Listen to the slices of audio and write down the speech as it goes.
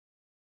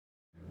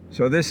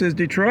So this is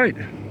Detroit.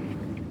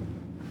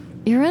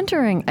 You're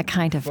entering a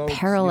kind of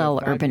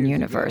parallel urban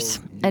universe,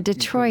 a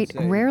Detroit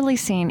rarely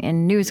seen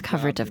in news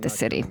coverage of the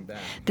city.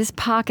 This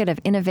pocket of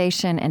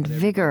innovation and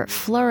vigor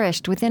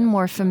flourished within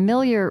more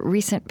familiar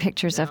recent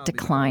pictures of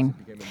decline.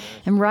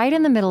 And right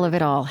in the middle of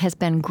it all has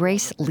been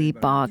Grace Lee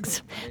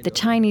Boggs, the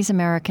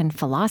Chinese-American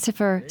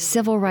philosopher,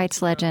 civil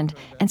rights legend,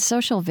 and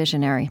social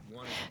visionary.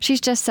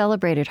 She's just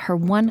celebrated her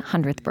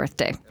 100th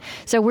birthday.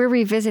 So we're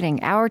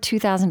revisiting our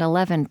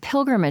 2011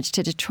 pilgrimage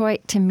to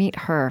Detroit to meet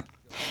her.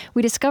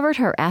 We discovered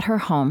her at her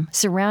home,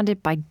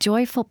 surrounded by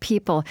joyful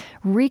people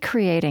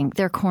recreating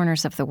their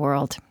corners of the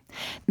world.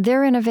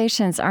 Their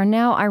innovations are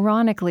now,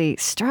 ironically,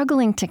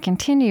 struggling to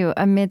continue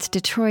amidst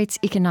Detroit's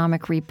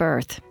economic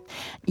rebirth.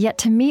 Yet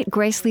to meet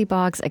Grace Lee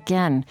Boggs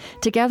again,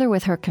 together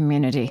with her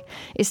community,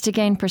 is to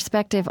gain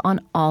perspective on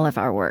all of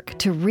our work,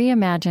 to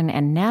reimagine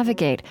and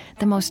navigate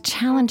the most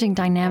challenging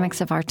dynamics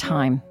of our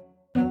time.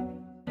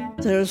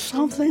 There's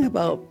something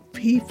about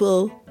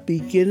people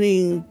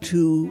beginning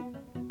to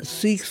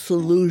seek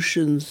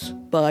solutions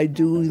by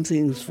doing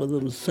things for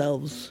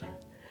themselves,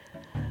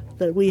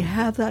 that we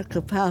have that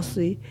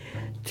capacity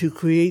to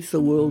create the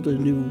world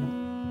anew.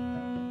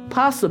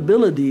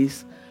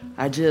 Possibilities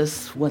are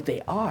just what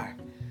they are.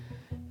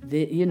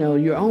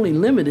 You're only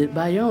limited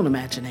by your own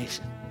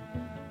imagination.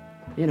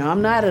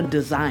 I'm not a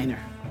designer,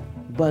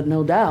 but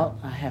no doubt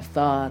I have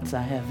thoughts,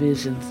 I have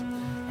visions,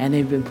 and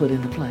they've been put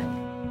into play.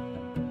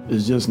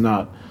 It's just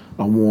not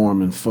a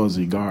warm and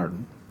fuzzy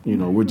garden.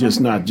 We're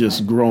just not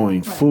just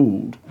growing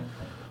food.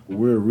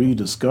 We're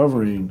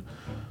rediscovering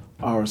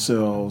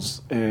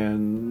ourselves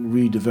and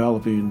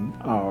redeveloping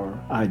our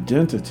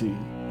identity.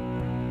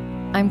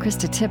 I'm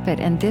Krista Tippett,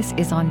 and this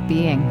is On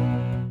Being.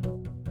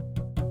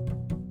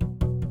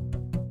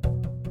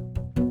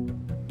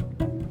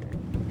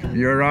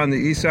 You're on the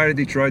east side of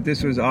Detroit.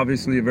 This was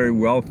obviously a very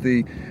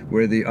wealthy,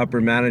 where the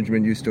upper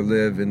management used to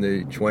live in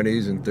the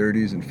 20s and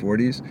 30s and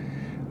 40s.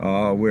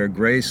 Where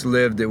Grace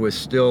lived, it was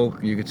still,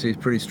 you could see,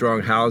 pretty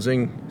strong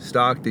housing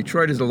stock.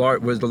 Detroit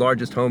was the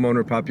largest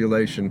homeowner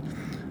population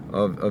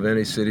of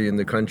any city in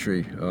the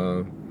country.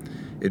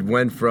 It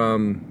went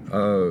from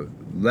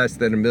less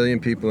than 1 million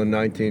people in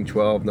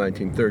 1912,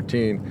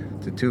 1913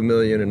 to 2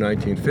 million in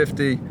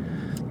 1950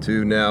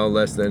 to now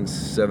less than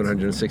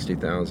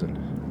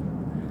 760,000.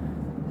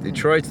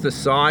 Detroit's the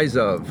size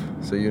of,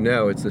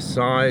 it's the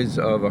size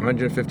of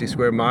 150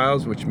 square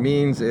miles, which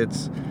means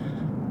it's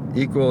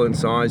equal in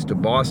size to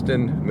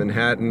Boston,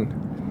 Manhattan,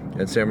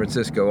 and San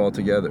Francisco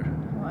altogether.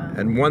 Wow.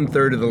 And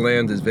 1/3 of the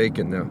land is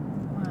vacant now.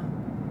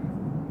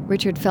 Wow.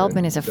 Richard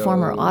Feldman is a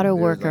former auto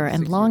worker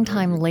and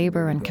longtime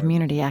labor and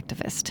community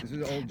activist.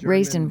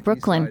 Raised in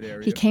Brooklyn,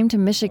 he came to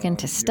Michigan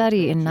to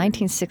study in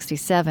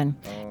 1967,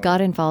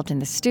 got involved in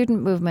the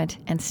student movement,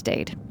 and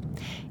stayed.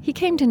 He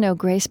came to know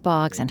Grace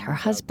Boggs and her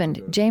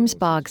husband, James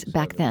Boggs,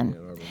 back then.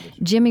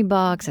 Jimmy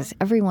Boggs, as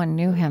everyone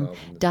knew him,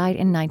 died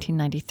in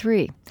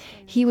 1993.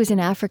 He was an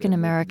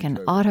African-American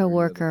auto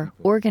worker,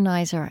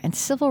 organizer, and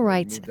civil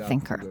rights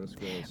thinker.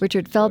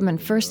 Richard Feldman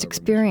first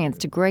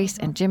experienced Grace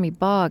and Jimmy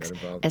Boggs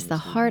as the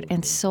heart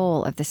and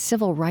soul of the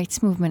civil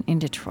rights movement in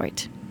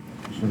Detroit.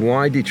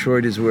 Why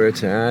Detroit is where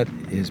it's at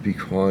is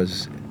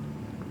because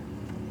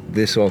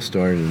this all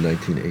started in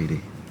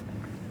 1980.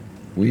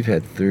 We've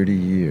had 30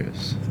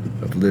 years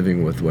of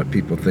living with what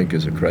people think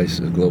is a crisis,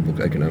 a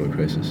global economic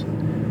crisis.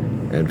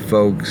 And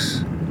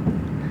folks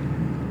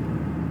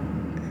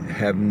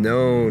have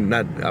known,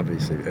 not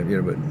obviously,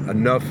 but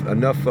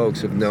enough folks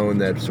have known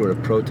that sort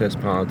of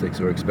protest politics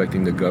or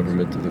expecting the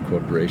government or the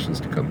corporations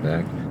to come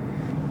back.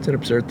 It's an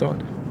absurd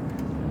thought.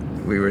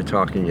 We were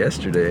talking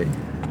yesterday,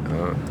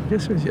 I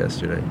guess it was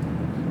yesterday,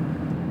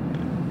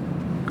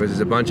 because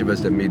there's a bunch of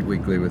us that meet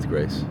weekly with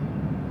Grace.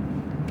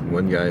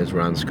 One guy is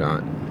Ron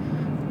Scott,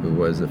 who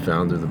was the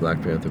founder of the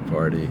Black Panther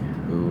Party,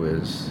 who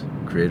is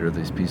creator of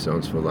these Peace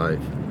Zones for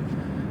Life,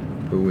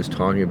 who was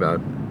talking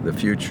about the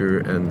future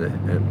and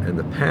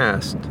the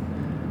past,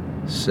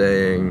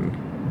 saying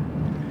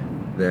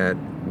that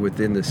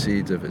within the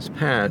seeds of his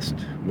past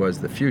was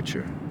the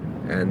future.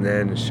 And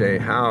then Shay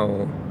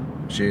Howell,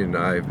 she and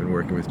I have been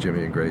working with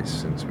Jimmy and Grace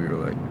since we were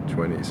like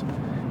 20s.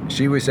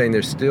 She was saying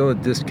there's still a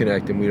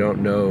disconnect and we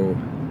don't know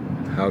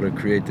how to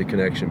create the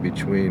connection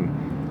between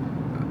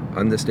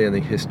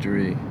understanding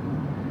history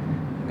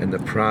and the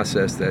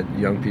process that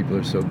young people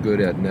are so good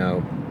at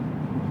now,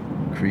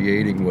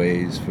 creating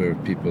ways for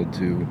people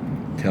to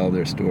tell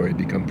their story,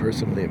 become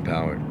personally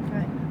empowered.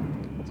 Right.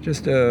 It's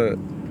just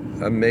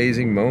an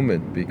amazing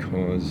moment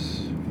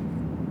because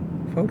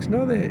folks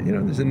know that,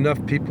 there's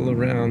enough people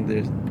around.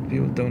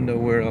 People don't know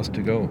where else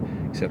to go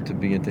except to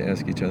begin to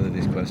ask each other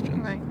these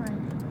questions. Right.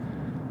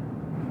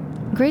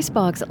 Grace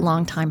Boggs'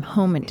 longtime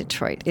home in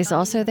Detroit is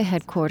also the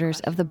headquarters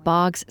of the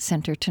Boggs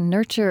Center to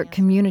Nurture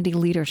Community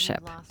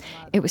Leadership.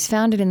 It was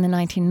founded in the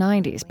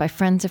 1990s by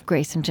friends of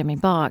Grace and Jimmy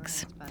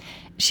Boggs.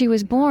 She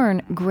was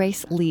born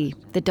Grace Lee,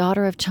 the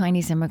daughter of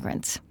Chinese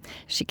immigrants.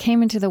 She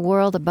came into the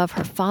world above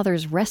her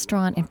father's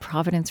restaurant in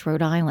Providence,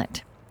 Rhode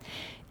Island.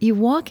 You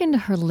walk into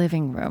her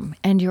living room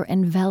and you're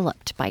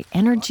enveloped by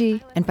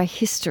energy and by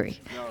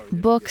history.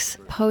 Books,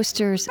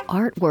 posters,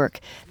 artwork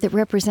that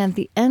represent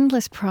the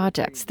endless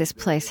projects this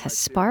place has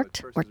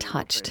sparked or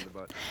touched.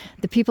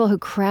 The people who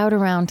crowd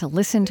around to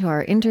listen to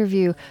our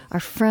interview are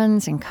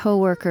friends and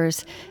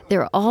coworkers.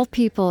 They're all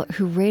people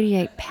who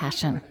radiate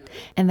passion.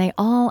 And they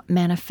all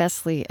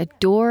manifestly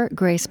adore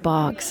Grace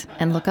Boggs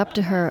and look up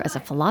to her as a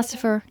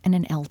philosopher and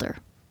an elder.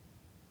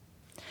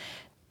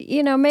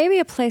 You know, maybe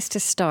a place to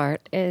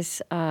start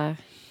is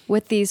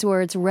with these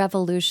words,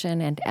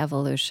 revolution and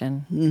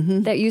evolution.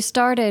 Mm-hmm. That you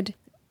started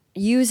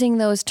using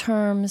those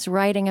terms,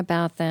 writing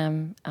about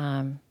them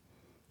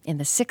in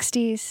the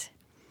 60s.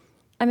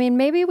 I mean,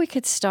 maybe we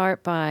could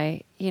start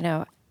by, you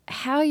know,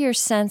 how your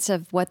sense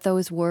of what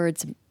those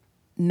words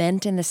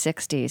meant in the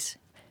 60s,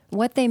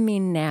 what they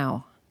mean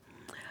now.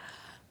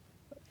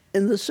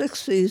 In the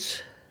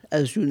 60s,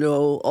 as you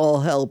know,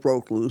 all hell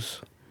broke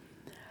loose.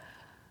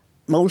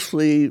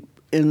 Mostly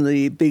in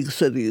the big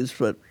cities,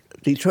 but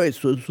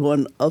Detroit was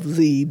one of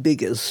the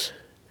biggest.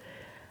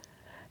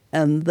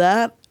 And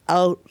that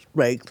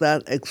outbreak,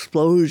 that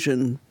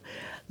explosion,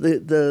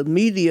 the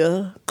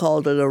media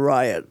called it a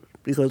riot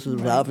because it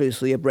was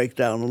obviously a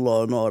breakdown in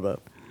law and order.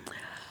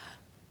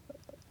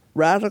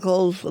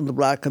 Radicals in the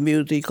black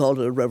community called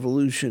it a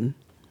revolution.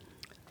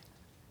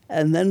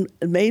 And then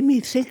it made me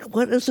think,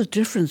 what is the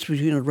difference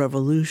between a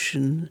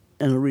revolution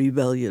and a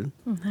rebellion?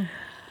 Mm-hmm.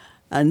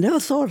 I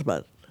never thought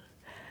about it.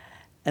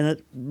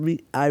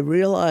 And I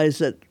realized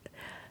that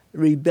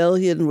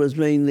rebellion was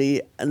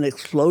mainly an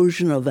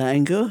explosion of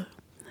anger,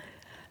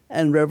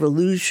 and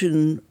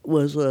revolution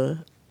was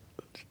a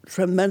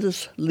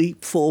tremendous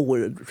leap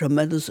forward, a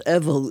tremendous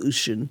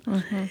evolution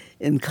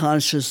in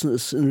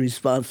consciousness and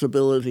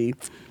responsibility,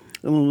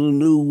 and a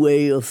new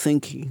way of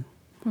thinking.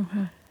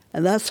 Mm-hmm.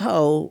 And that's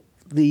how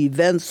the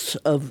events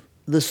of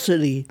the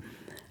city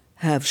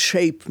have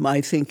shaped my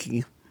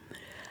thinking.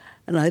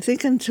 And I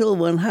think until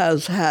one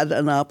has had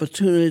an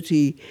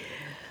opportunity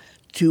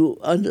to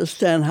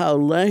understand how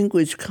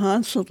language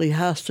constantly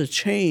has to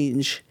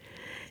change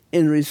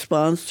in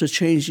response to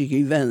changing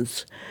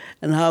events,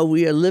 and how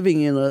we are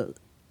living in a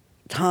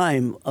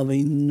time of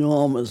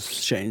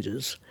enormous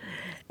changes.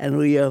 And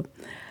we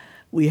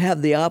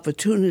have the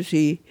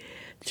opportunity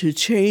to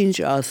change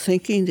our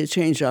thinking, to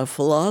change our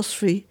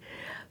philosophy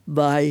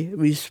by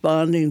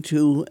responding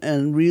to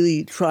and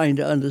really trying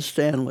to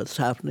understand what's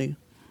happening,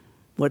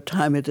 what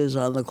time it is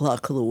on the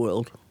clock of the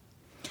world.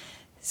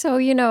 So,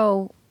 you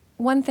know,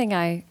 one thing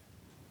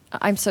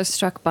I'm so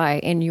struck by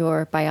in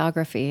your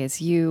biography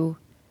is you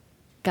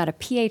got a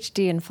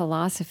PhD in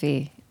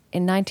philosophy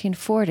in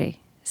 1940.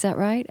 Is that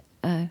right?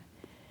 A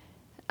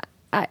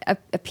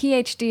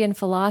PhD in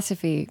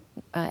philosophy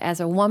as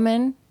a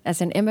woman,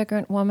 as an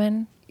immigrant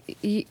woman.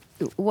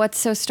 What's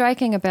so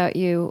striking about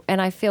you,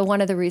 and I feel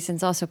one of the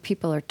reasons also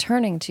people are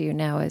turning to you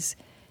now, is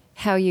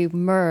how you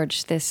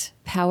merge this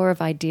power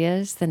of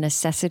ideas, the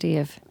necessity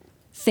of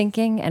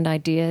thinking and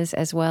ideas,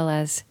 as well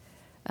as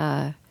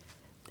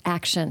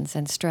actions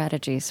and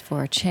strategies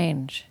for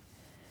change.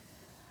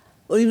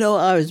 Well, you know,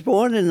 I was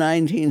born in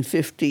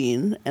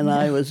 1915, and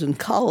I was in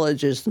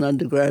college as an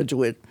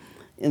undergraduate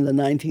in the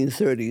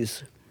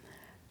 1930s.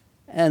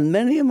 And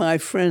many of my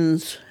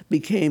friends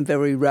became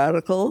very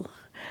radical.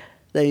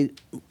 They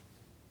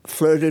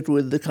flirted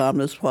with the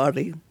Communist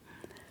Party.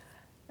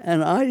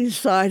 And I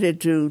decided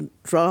to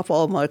drop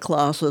all my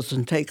classes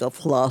and take up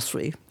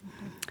philosophy.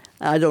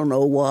 I don't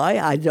know why.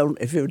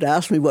 If you would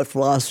ask me what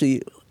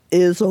philosophy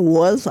is or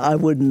was, I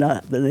would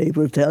not have been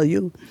able to tell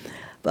you.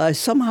 But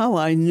somehow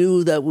I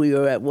knew that we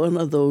were at one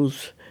of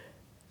those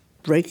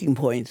breaking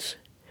points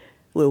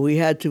where we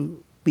had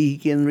to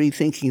begin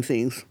rethinking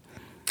things.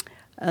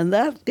 And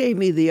that gave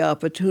me the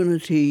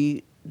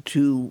opportunity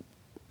to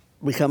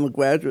become a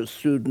graduate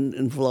student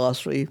in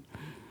philosophy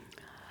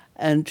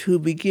and to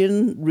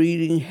begin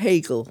reading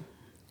Hegel,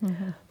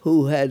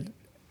 who had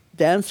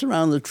danced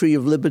around the Tree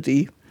of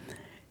Liberty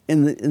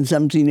in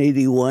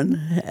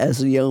 1781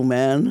 as a young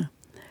man,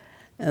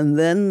 and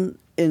then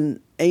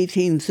in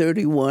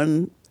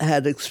 1831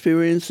 had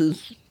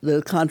experiences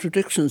the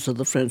contradictions of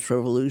the French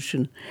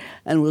Revolution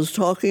and was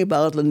talking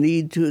about the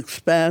need to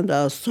expand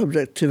our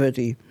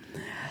subjectivity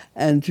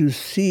and to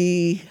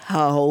see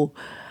how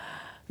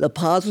the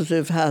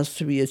positive has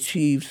to be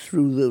achieved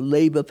through the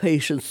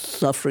labor-patient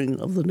suffering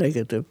of the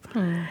negative.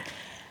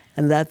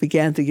 And that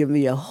began to give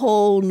me a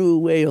whole new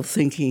way of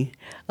thinking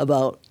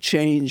about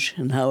change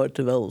and how it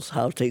develops,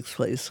 how it takes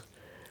place.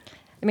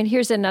 I mean,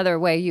 here's another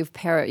way you've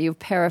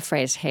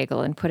paraphrased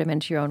Hegel and put him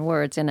into your own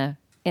words in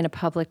a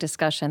public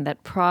discussion,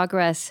 that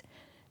progress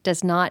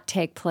does not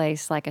take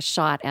place like a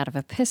shot out of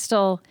a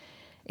pistol.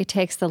 It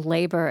takes the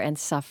labor and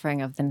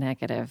suffering of the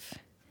negative.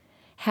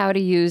 How to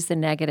use the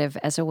negative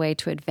as a way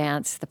to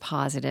advance the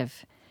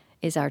positive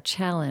is our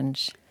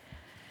challenge.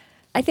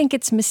 I think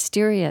it's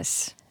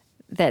mysterious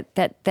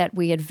that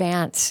we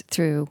advance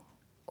through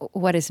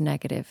what is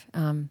negative.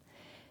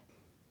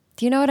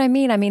 Do you know what I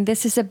mean? I mean,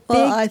 this is a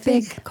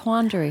big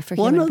quandary for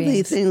human beings. One of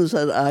the things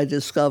that I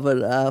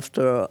discovered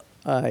after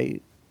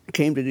I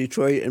came to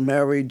Detroit and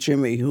married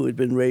Jimmy, who had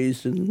been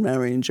raised in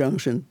Marion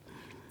Junction,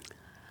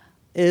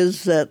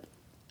 is that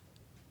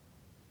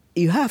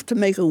you have to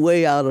make a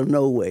way out of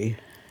no way.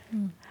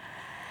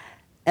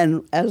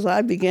 And as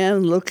I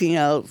began looking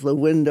out the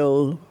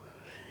window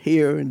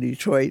here in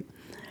Detroit,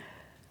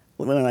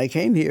 when I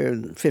came here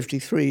in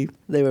 '53,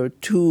 there were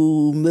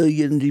 2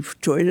 million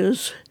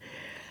Detroiters.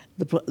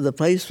 The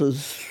place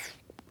was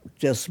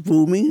just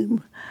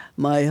booming.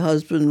 My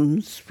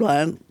husband's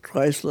plant,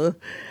 Chrysler,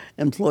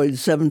 employed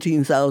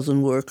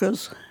 17,000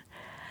 workers.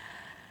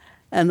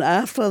 And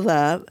after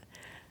that,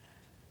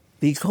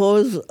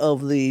 because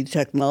of the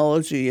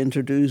technology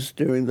introduced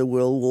during the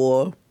World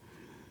War,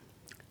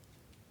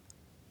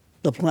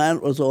 the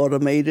plant was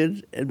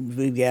automated and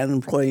began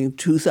employing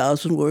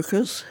 2,000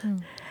 workers.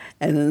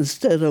 And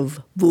instead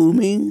of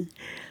booming,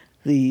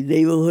 the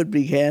neighborhood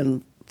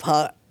began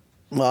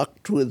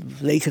marked with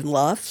vacant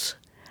lots.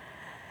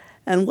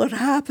 And what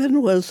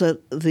happened was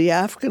that the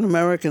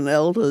African-American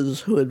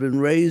elders who had been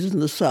raised in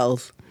the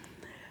South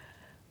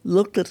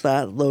looked at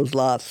those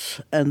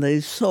lots, and they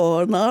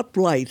saw not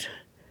blight,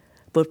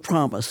 but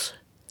promise.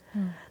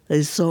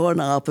 They saw an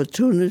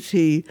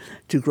opportunity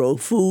to grow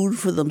food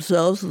for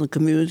themselves and the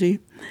community,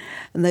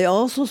 and they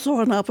also saw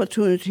an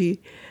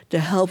opportunity to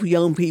help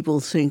young people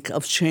think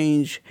of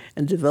change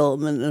and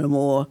development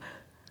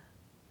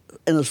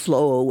in a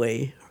slower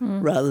way,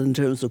 rather than in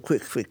terms of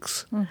quick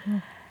fix.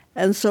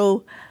 And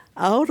so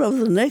out of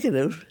the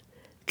negative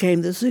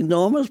came this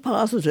enormous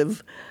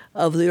positive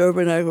of the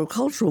urban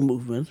agricultural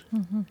movement.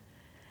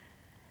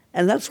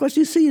 And that's what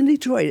you see in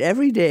Detroit.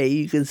 Every day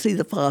you can see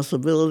the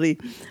possibility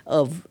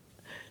of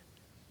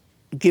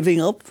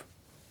giving up,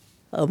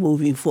 of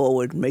moving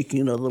forward, making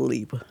another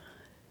leap.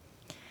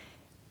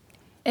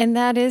 And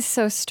that is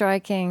so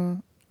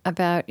striking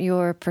about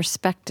your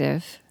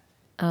perspective.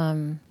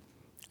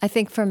 I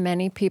think for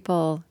many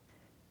people,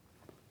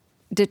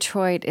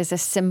 Detroit is a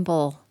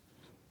symbol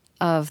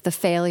of the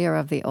failure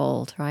of the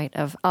old, right?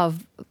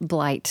 Of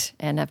blight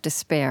and of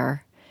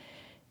despair.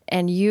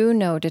 And you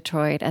know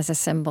Detroit as a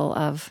symbol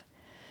of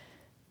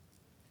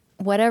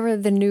whatever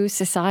the new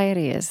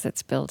society is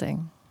that's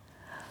building.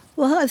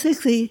 Well, I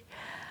think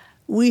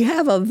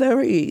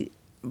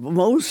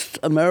most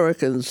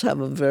Americans have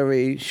a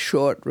very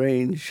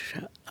short-range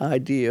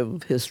idea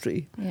of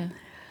history. Yeah.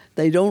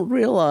 They don't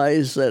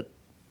realize that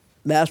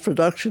mass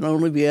production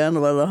only began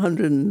about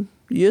 100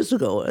 years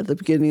ago, at the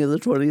beginning of the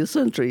 20th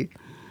century.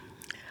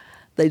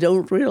 They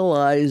don't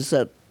realize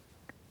that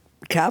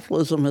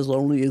capitalism has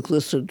only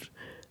existed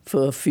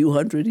for a few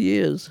hundred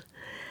years.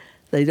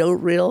 They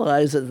don't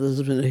realize that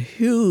there's been a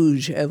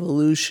huge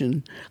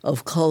evolution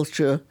of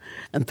culture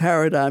and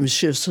paradigm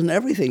shifts in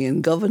everything,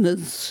 in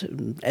governance,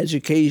 in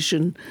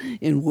education,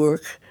 in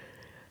work,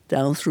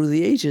 down through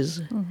the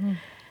ages.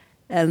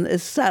 And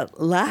it's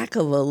that lack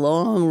of a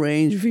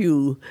long-range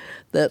view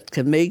that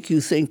can make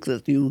you think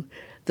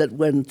that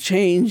when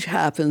change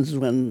happens,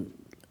 when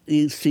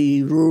you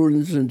see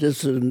ruins and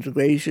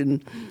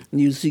disintegration,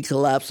 and you see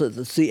collapse, that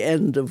it's the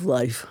end of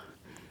life.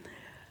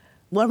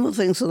 One of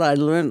the things that I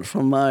learned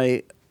from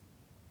my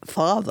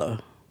father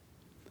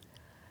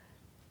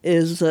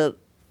is that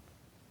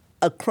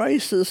a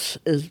crisis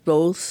is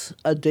both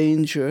a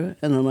danger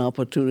and an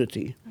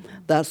opportunity.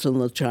 That's in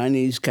the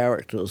Chinese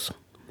characters.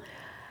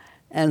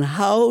 And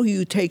how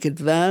you take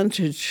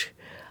advantage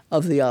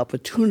of the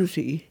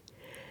opportunity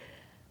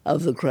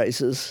of the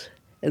crisis,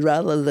 and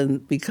rather than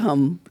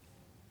become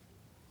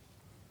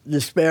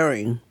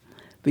despairing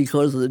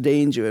because of the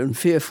danger and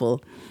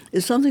fearful,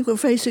 is something we're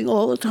facing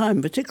all the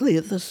time, particularly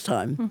at this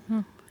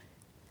time.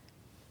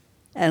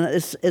 And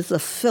it's a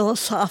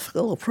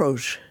philosophical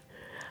approach,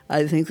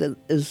 I think, that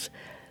is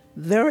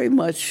very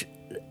much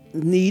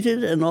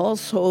needed and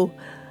also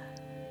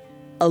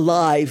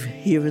alive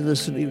here in the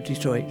city of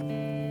Detroit.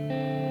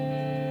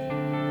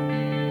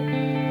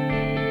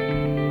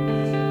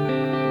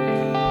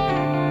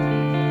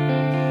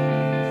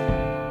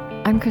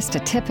 I'm Krista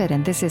Tippett,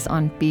 and this is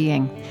On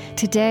Being.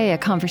 Today, a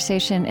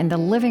conversation in the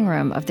living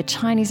room of the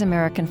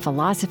Chinese-American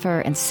philosopher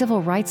and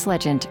civil rights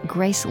legend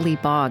Grace Lee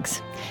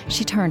Boggs.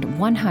 She turned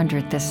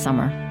 100 this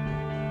summer.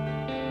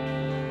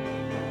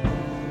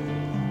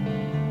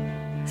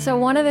 So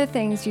one of the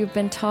things you've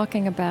been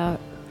talking about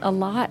a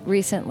lot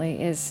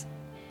recently is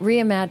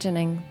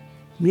reimagining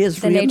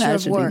the nature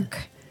of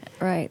work.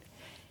 Right.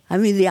 I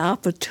mean, the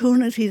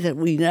opportunity that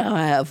we now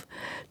have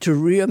to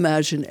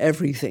reimagine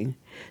everything,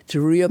 to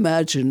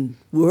reimagine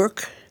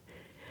work,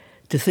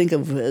 to think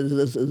of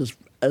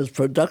as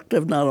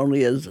productive, not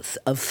only of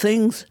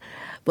things,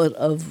 but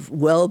of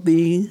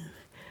well-being,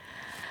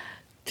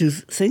 to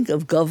think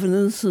of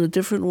governance in a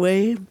different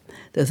way,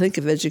 to think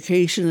of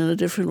education in a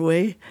different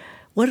way.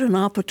 What an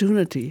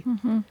opportunity.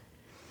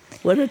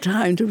 What a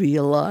time to be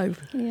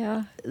alive.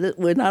 Yeah.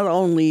 We're not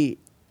only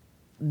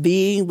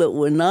being, but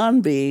we're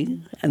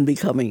non-being and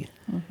becoming.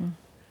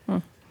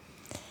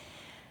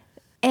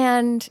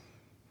 And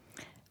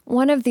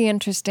one of the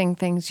interesting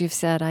things you've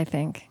said, I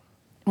think,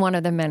 one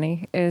of the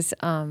many, is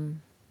that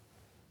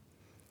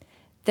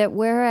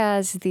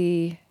whereas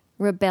the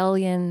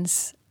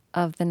rebellions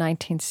of the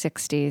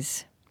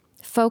 1960s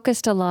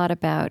focused a lot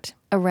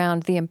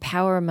around the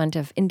empowerment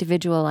of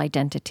individual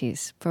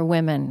identities for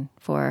women,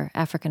 for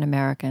African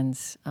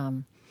Americans.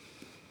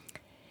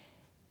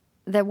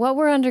 That what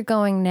we're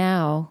undergoing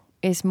now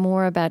is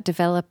more about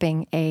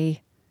developing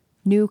a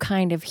new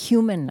kind of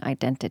human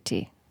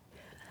identity.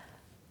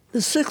 The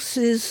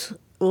 60s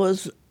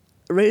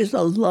raised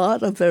a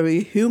lot of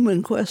very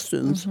human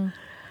questions,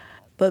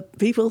 but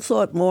people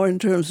thought more in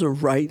terms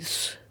of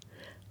rights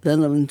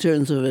than in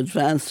terms of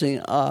advancing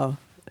our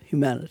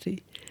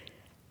humanity.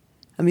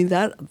 I mean,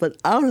 but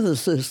out of the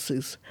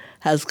 60s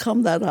has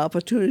come that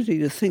opportunity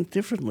to think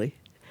differently.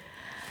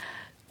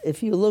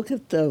 If you look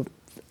at the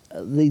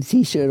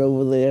T-shirt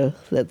over there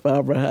that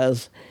Barbara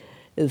has,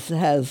 it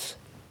has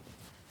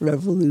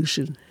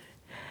revolution,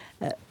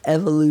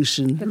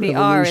 evolution. But the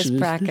R is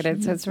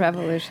bracketed, so it's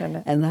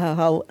revolution. And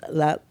how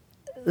that,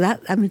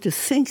 I mean, to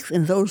think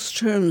in those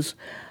terms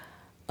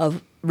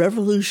of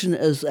revolution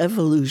as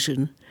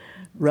evolution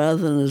rather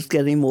than as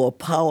getting more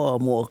power,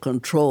 more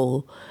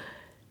control,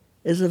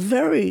 is a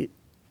very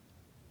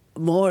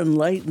more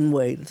enlightened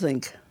way to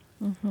think.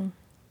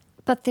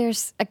 But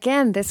this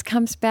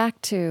comes back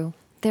to,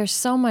 there's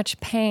so much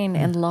pain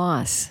and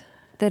loss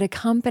that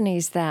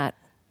accompanies that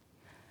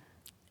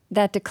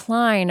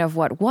decline of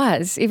what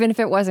was, even if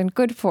it wasn't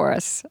good for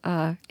us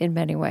in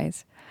many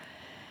ways.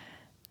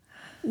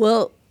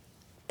 Well,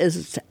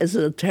 is it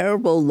a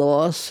terrible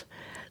loss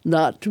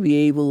not to be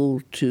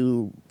able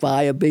to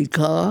buy a big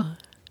car?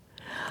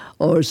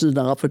 Or is it an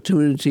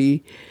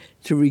opportunity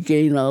to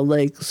regain our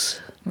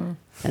legs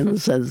in the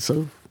sense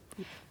of,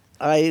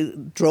 I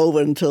drove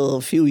until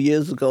a few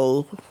years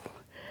ago,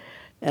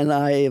 and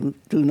I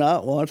do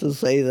not want to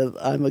say that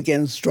I'm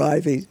against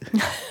driving.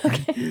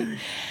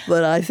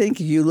 But I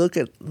think if you look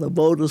at the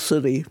Motor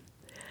City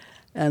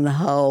and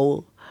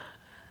how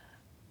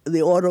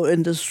the auto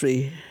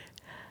industry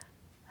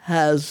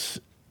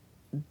has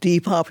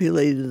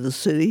depopulated the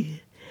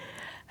city,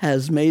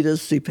 has made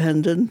us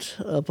dependent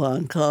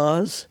upon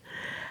cars,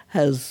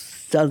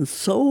 has done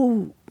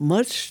so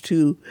much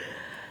to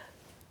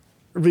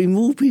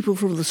remove people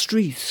from the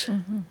streets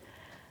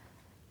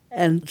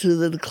and to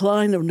the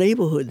decline of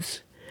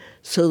neighborhoods,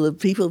 so that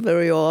people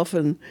very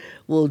often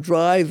will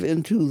drive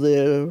into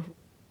their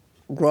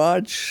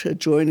garage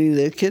adjoining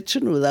their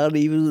kitchen without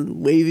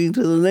even waving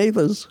to the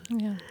neighbors.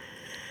 Yeah.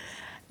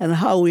 And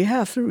how we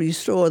have to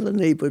restore the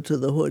neighbor to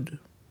the hood.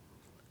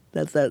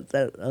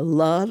 That a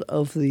lot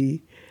of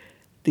the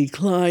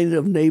decline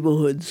of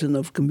neighborhoods and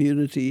of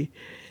community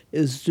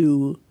is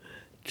due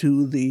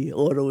to the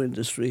auto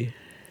industry.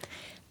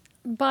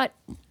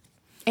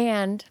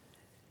 And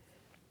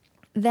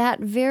that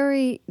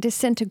very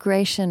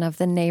disintegration of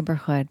the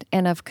neighborhood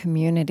and of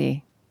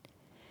community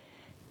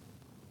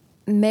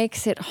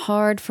makes it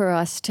hard for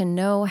us to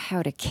know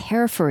how to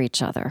care for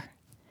each other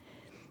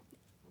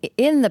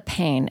in the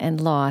pain and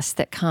loss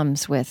that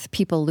comes with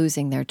people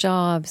losing their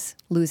jobs,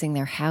 losing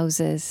their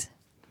houses.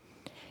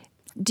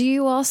 Do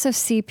you also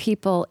see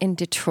people in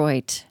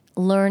Detroit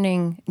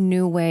learning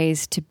new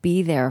ways to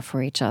be there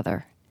for each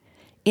other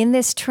in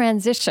this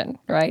transition,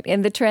 right?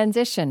 In the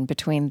transition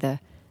between the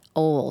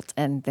old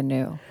and the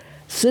new.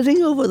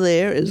 Sitting over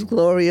there is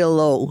Gloria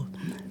Lowe,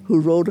 who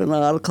wrote an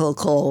article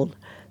called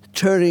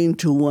Turning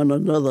to One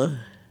Another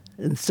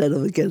instead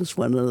of Against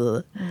One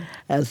Another,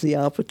 as the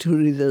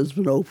opportunity that has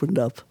been opened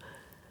up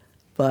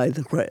by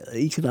the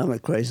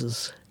economic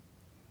crisis.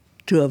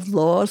 To have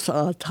lost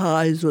our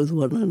ties with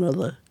one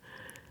another,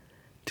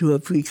 to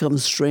have become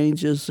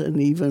strangers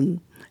and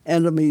even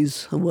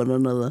enemies of one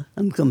another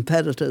and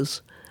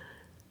competitors.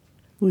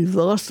 We've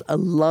lost a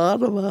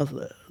lot of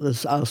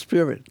our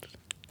spirit.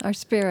 Our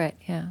spirit,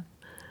 yeah.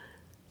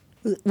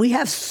 We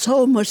have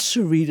so much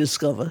to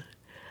rediscover.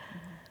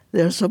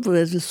 There's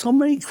so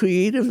many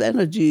creative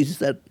energies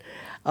that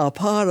are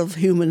part of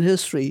human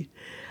history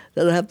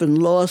that have been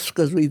lost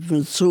because we've been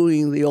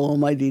pursuing the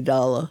almighty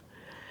dollar.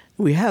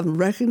 We haven't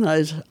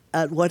recognized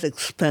at what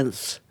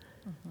expense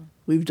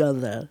we've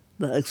done that.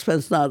 The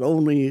expense not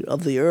only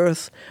of the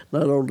earth,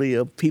 not only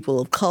of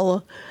people of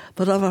color,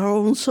 but of our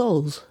own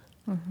souls.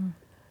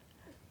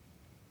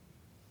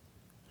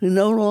 We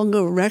no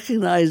longer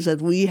recognize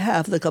that we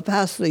have the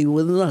capacity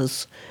within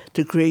us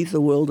to create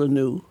the world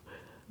anew.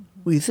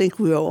 We think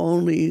we are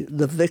only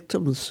the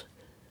victims.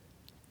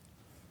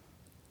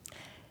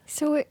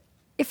 So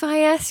if I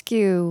ask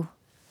you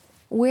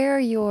where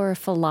your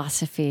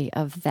philosophy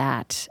of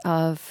that,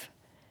 of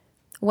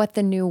what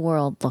the new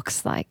world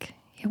looks like,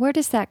 where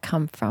does that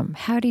come from?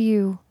 How do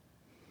you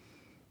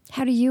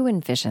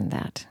envision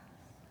that?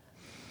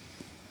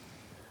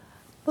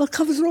 Well, it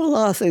comes from a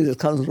lot of things. It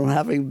comes from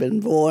having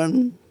been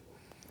born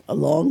a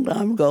long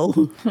time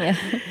ago. Yeah.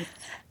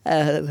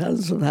 It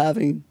comes from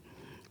having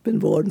been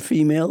born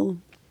female.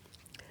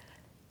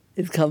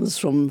 It comes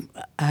from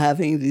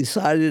having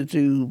decided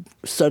to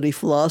study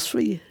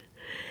philosophy.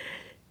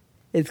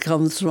 It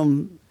comes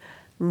from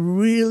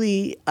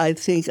really, I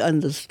think,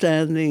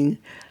 understanding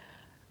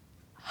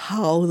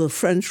how the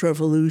French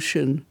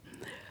Revolution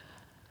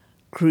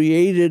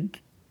created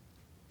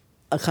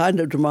a kind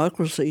of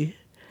democracy,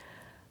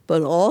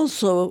 but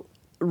also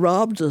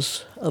robbed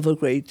us of a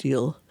great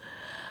deal.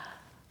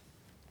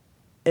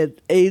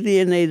 It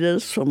alienated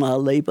us from our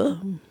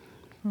labor.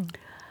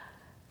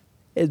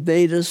 It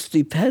made us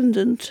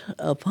dependent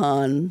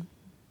upon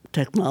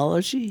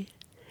technology.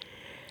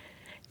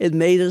 It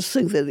made us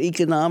think that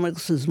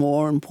economics is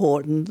more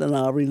important than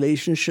our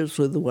relationships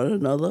with one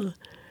another.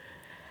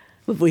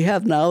 But we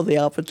have now the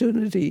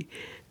opportunity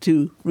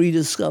to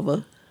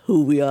rediscover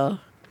who we are.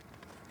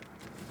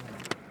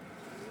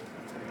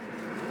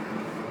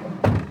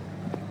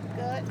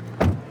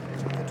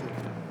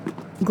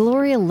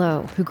 Gloria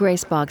Lowe, who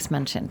Grace Boggs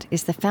mentioned,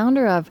 is the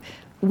founder of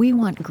We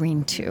Want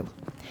Green Too.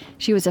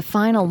 She was a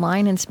final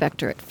line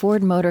inspector at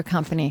Ford Motor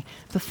Company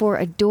before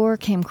a door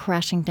came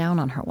crashing down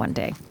on her one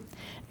day.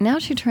 Now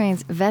she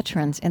trains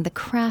veterans in the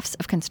crafts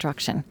of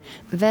construction,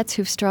 vets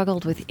who've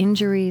struggled with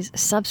injuries,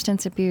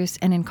 substance abuse,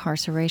 and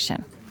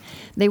incarceration.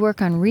 They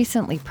work on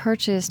recently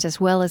purchased as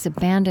well as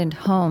abandoned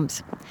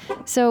homes.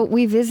 So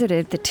we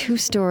visited the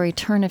 2-story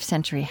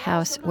turn-of-century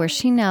house where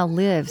she now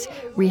lives,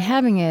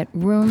 rehabbing it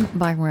room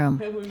by room.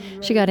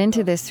 She got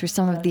into this through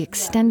some of the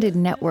extended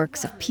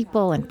networks of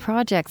people and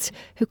projects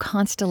who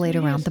constellate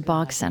around the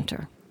Boggs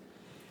Center.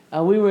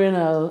 We were in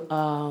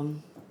a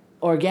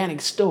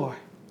organic store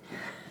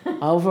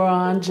over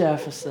on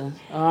Jefferson,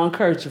 on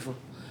Kercheval,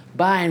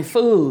 buying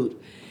food.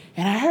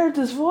 And I heard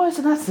this voice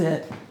and I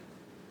said,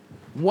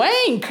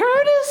 Wayne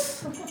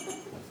Curtis?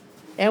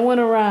 And went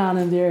around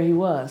and there he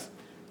was.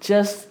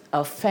 Just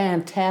a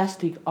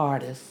fantastic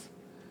artist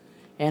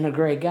and a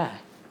great guy.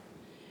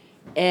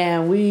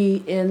 And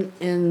we,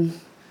 in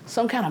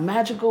some kind of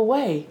magical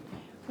way,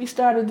 we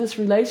started this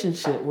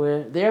relationship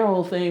where their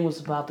whole thing was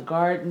about the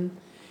garden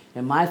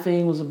and my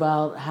thing was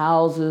about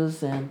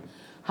houses and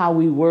how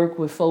we work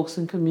with folks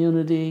in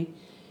community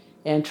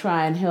and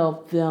try and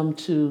help them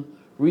to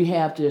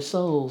rehab their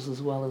souls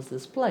as well as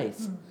this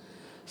place.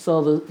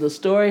 So the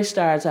story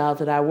starts out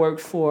that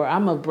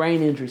I'm a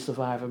brain injury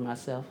survivor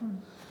myself.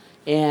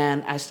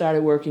 And I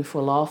started working for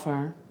a law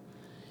firm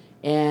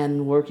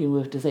and working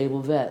with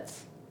disabled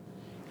vets.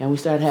 And we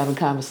started having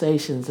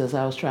conversations as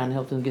I was trying to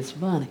help them get some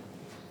money.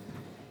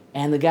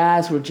 And the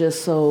guys were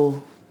just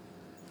so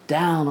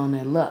down on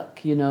their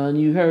luck,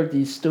 and you heard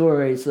these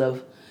stories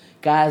of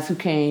guys who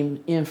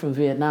came in from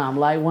Vietnam,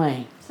 like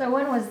Wayne. So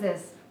when was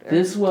this?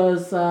 This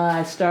was,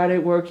 I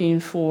started working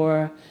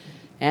for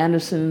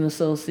Anderson and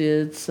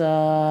Associates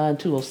in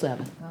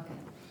 2007. Okay.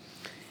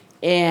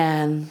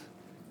 And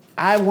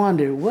I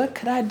wondered, what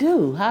could I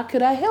do? How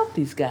could I help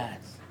these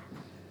guys?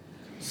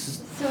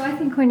 So I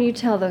think when you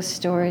tell those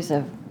stories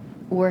of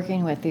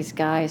working with these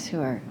guys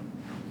who are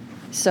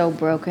so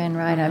broken,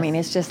 right? I mean,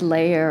 it's just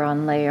layer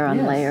on layer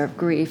on layer of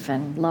grief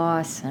and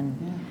loss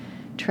and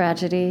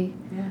tragedy.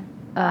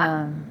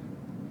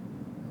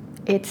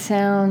 It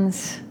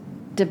sounds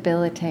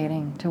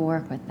debilitating to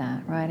work with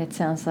that, right? It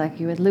sounds like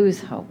you would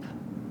lose hope.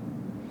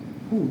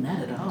 Ooh, not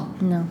at all.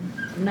 No.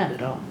 Not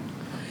at all.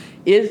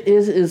 It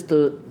is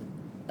the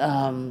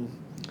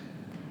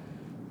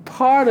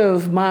part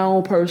of my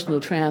own personal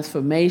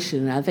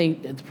transformation. I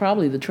think it's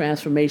probably the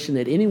transformation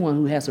that anyone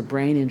who has a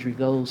brain injury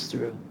goes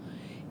through,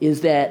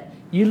 is that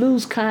you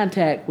lose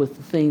contact with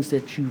the things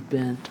that you've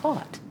been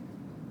taught.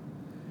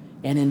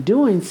 And in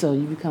doing so,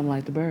 you become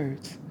like the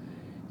birds.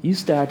 You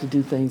start to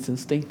do things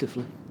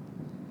instinctively.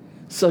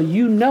 So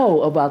you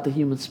know about the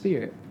human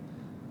spirit.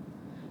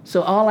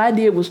 So all I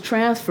did was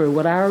transfer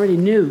what I already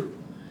knew.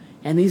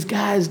 And these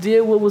guys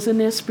did what was in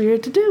their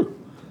spirit to do.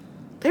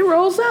 They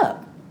rose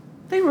up.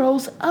 They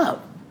rose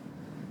up.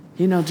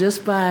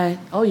 Just by,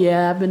 oh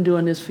yeah, I've been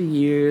doing this for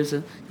years.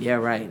 And yeah,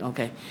 right,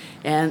 okay.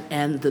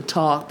 And the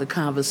talk, the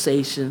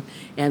conversation,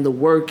 and the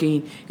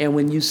working. And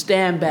when you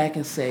stand back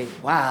and say,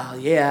 wow,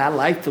 yeah, I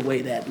like the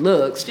way that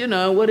looks.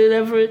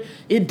 Whatever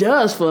it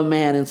does for a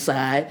man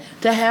inside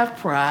to have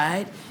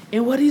pride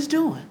in what he's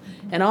doing.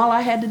 And all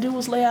I had to do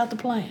was lay out the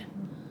plan.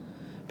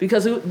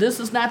 Because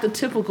this is not the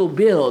typical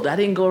build. I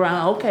didn't go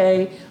around,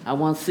 okay, I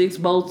want 6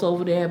 boats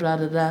over there, blah,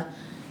 blah, blah.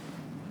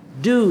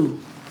 Dude,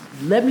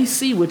 let me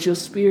see what your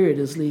spirit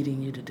is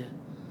leading you to do.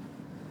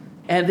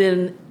 And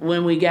then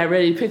when we got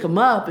ready to pick them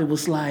up, it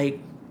was like,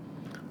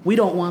 we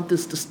don't want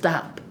this to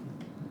stop.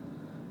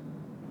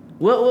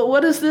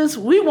 What is this?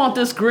 We want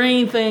this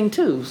green thing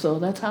too. So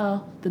that's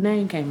how the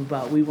name came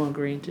about, We Want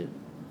Green Too.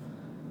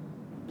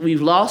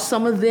 We've lost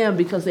some of them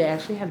because they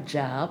actually have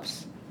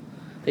jobs.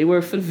 They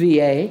work for the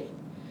VA.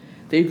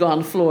 They've gone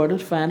to Florida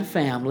to find a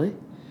family.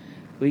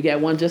 We got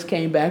one just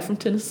came back from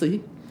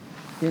Tennessee.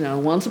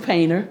 One's a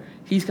painter.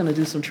 He's going to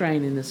do some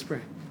training this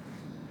spring.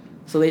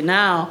 So they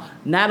now,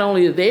 not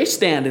only are they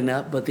standing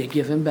up, but they're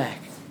giving back.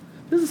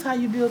 This is how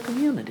you build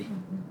community.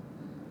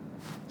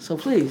 So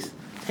please,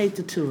 take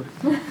the tour.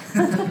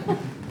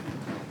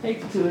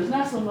 Take the tour. It's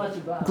not so much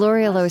about...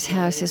 Gloria Lowe's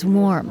house is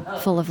warm,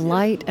 full of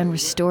light and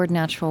restored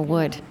natural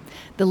wood.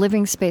 The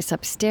living space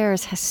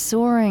upstairs has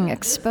soaring,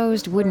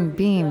 exposed wooden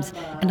beams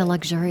and a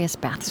luxurious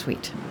bath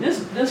suite.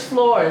 This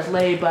floor is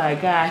laid by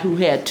a guy who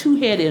had 2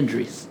 head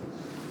injuries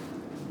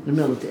in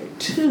the military.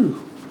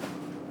 2.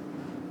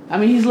 I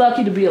mean, he's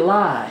lucky to be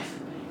alive.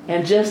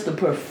 And just the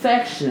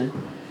perfection,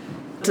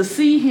 to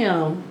see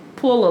him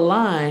pull a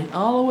line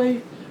all the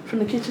way from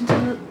the kitchen to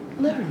the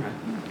living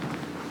room.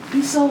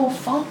 Be so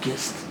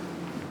focused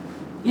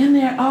in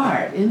their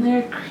art, in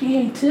their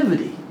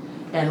creativity,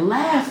 and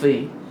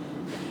laughing.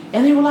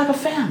 And they were like a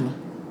family.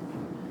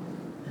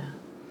 Yeah.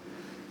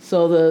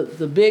 So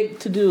the big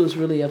to-do is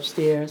really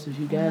upstairs, if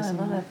you guys I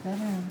love that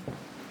bedroom.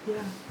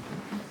 Yeah.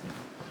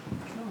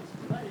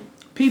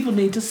 People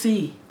need to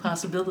see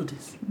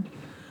possibilities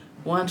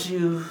once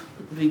you've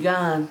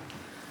begun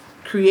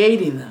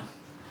creating them,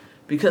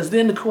 because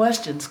then the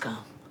questions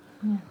come.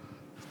 Yeah.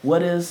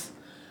 What is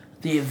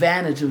the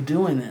advantage of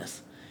doing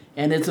this?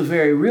 And it's a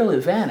very real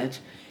advantage.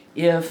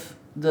 If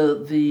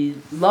the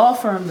law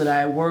firm that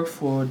I work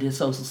for did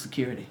Social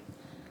Security,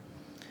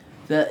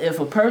 that if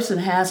a person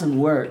hasn't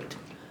worked,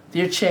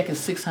 their check is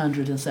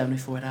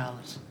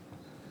 $674.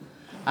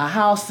 A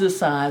house this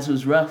size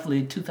was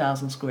roughly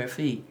 2,000 square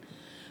feet.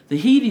 The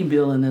heating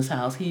bill in this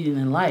house, heating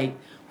and light,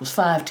 was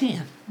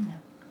 $510. Yeah.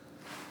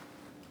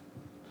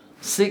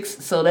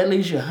 So that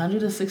leaves you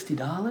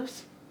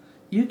 $160.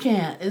 You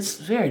can't. It's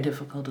very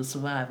difficult to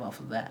survive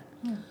off of that.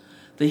 Yeah.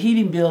 The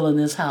heating bill in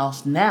this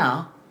house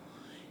now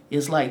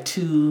is like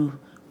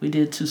we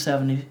did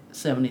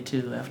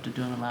 $272 after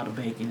doing a lot of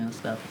baking and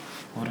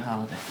stuff over the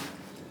holiday.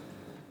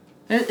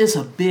 It's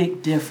a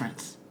big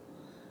difference.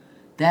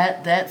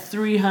 That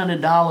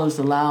 $300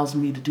 allows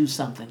me to do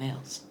something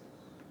else.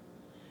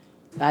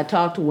 I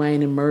talked to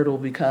Wayne and Myrtle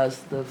because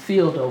the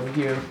field over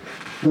here,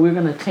 we're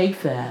going to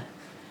take that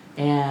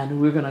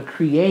and we're going to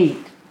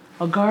create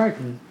a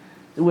garden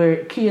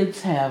where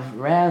kids have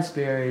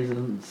raspberries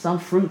and some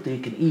fruit they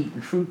can eat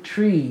and fruit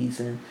trees,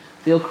 and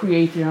they'll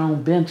create their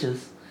own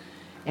benches,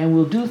 and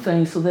we'll do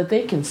things so that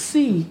they can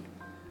see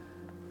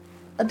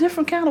a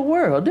different kind of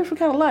world, a different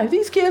kind of life.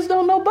 These kids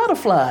don't know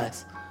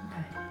butterflies.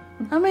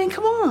 I mean,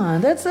 come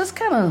on, that's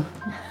kind of,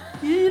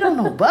 you don't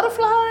know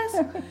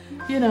butterflies?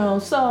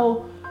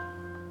 So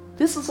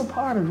this is a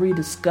part of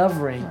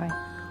rediscovering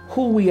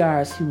who we are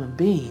as human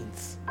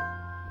beings.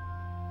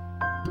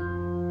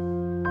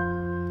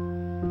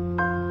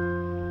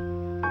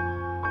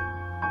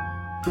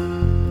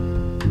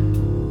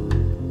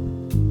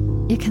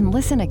 You can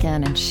listen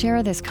again and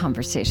share this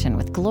conversation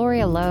with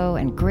Gloria Lowe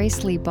and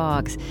Grace Lee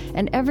Boggs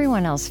and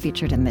everyone else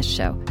featured in this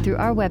show through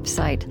our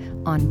website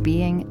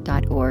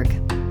onbeing.org.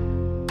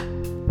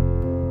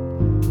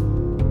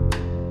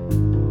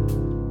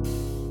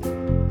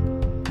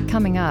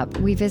 Coming up,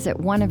 we visit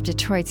one of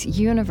Detroit's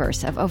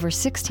universe of over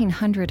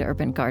 1,600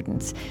 urban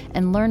gardens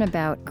and learn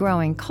about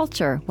growing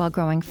culture while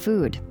growing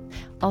food.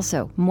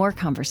 Also, more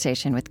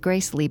conversation with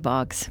Grace Lee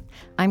Boggs.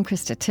 I'm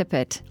Krista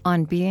Tippett.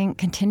 On Being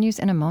continues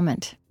in a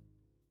moment.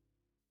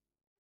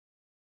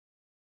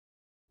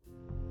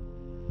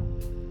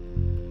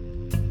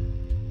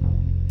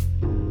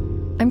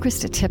 I'm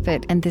Krista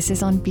Tippett, and this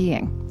is On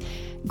Being.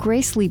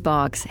 Grace Lee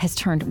Boggs has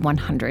turned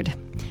 100,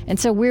 and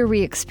so we're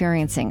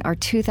re-experiencing our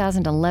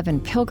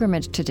 2011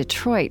 pilgrimage to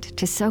Detroit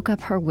to soak up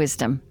her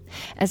wisdom.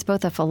 As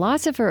both a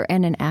philosopher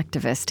and an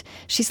activist,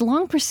 she's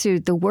long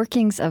pursued the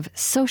workings of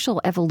social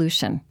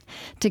evolution.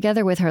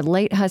 Together with her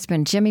late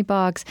husband, Jimmy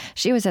Boggs,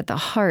 she was at the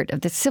heart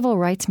of the civil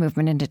rights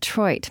movement in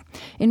Detroit.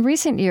 In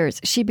recent years,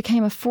 she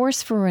became a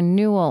force for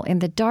renewal in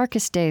the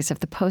darkest days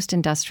of the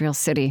post-industrial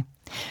city.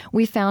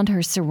 We found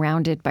her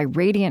surrounded by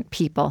radiant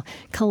people,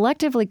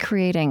 collectively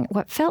creating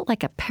what felt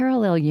like a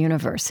parallel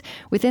universe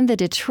within the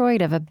Detroit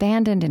of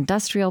abandoned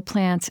industrial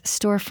plants,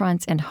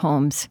 storefronts, and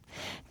homes.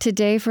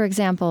 Today, for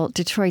example,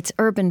 Detroit's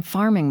urban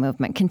farming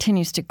movement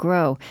continues to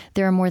grow.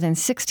 There are more than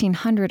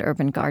 1,600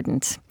 urban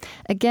gardens.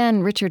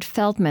 Again, Richard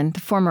Feldman, the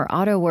former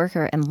auto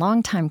worker and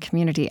longtime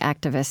community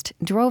activist,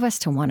 drove us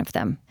to one of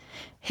them.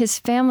 His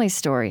family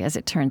story, as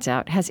it turns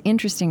out, has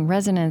interesting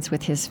resonance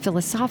with his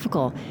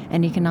philosophical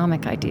and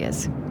economic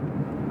ideas.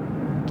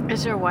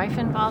 Is your wife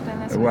involved in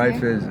this? My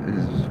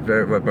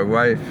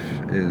wife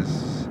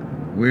is,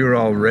 we were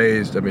all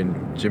raised,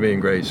 Jimmy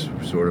and Grace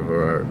sort of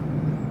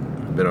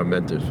have been our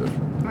mentors for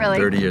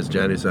 30 years.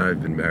 Janice and I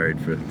have been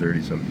married for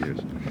 30-some years.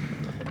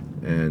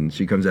 And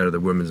she comes out of the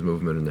women's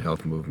movement and the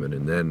health movement,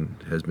 and then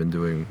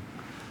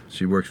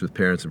she works with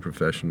parents and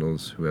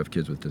professionals who have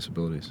kids with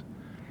disabilities.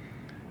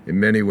 In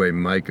many ways,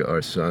 Micah,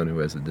 our son, who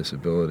has a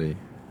disability,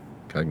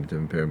 cognitive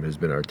impairment, has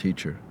been our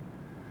teacher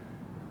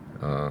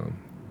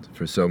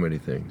for so many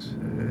things.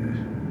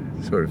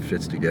 It sort of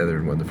fits together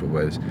in wonderful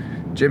ways.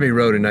 Jimmy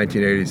wrote in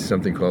 1980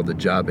 something called "The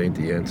Job Ain't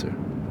the Answer,"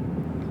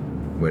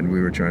 when we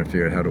were trying to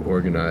figure out how to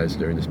organize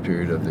during this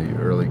period of the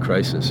early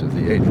crisis of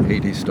the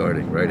 80s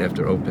starting, right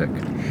after OPEC.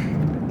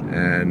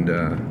 And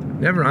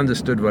never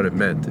understood what it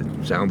meant.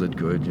 It sounded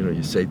good.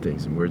 You say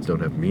things and words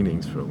don't have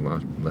meanings for a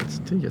lot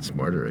until you get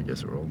smarter, I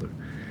guess, or older.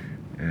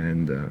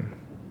 And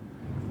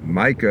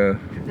Micah...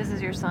 This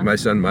is your son? My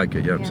son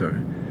Micah, I'm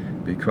sorry.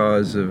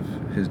 Because of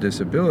his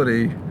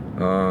disability,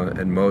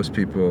 and most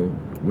people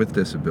with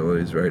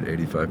disabilities, right,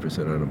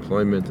 85%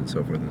 unemployment and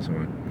so forth and so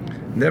on,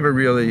 never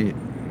really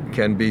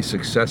can be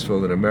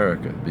successful in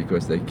America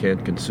because they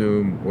can't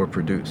consume or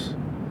produce.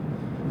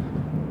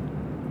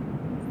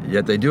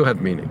 yet they do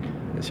have meaning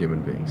as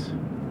human beings,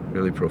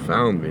 really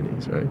profound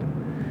meanings, right?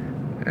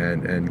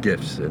 And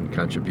gifts and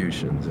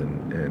contributions,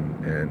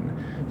 and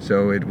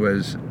so it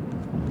was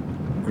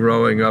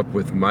growing up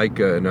with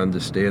Micah and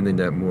understanding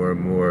that more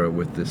and more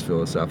with this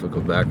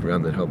philosophical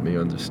background that helped me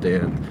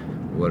understand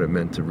what it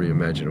meant to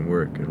reimagine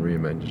work and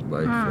reimagine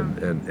life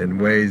and in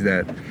ways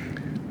that,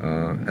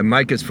 and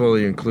Micah's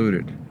fully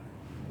included.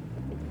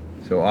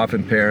 So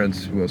often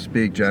parents will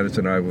speak, Janice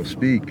and I will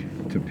speak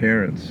to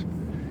parents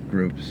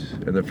groups,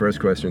 and the first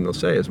question they'll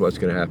say is, what's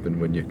going to happen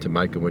to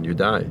Micah when you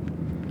die?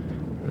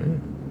 Right?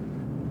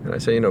 And I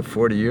say,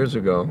 40 years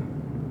ago,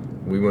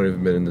 we wouldn't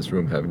have been in this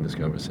room having this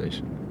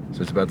conversation.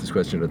 So it's about this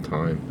question of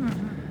time.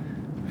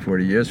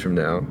 40 years from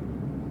now,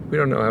 we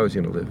don't know how he's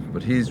going to live,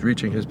 but he's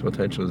reaching his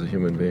potential as a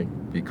human being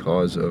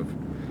because of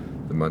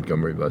the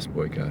Montgomery bus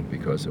boycott,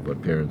 because of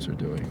what parents are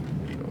doing,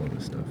 and all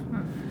this stuff.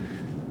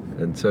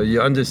 And so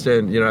you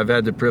understand, I've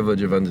had the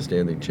privilege of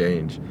understanding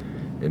change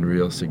in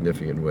real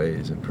significant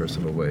ways, in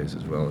personal ways,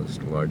 as well as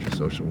the larger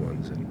social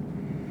ones.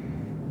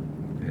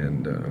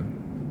 And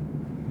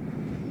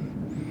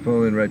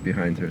pull in right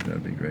behind her,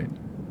 that'd be great.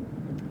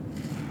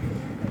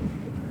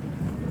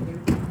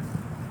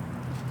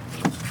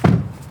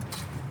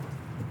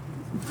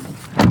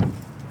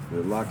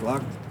 Good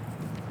lock.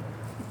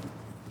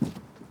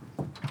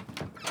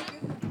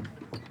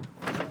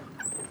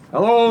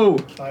 Hello.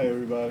 Hi,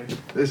 everybody.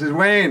 This is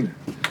Wayne.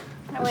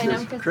 Hi, Wayne.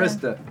 I'm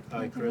Krista.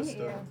 Hi,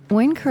 Krista.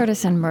 Wayne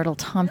Curtis and Myrtle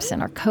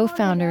Thompson are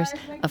co-founders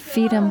of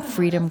Feed 'em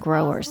Freedom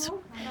Growers.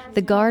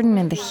 The garden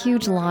in the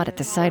huge lot at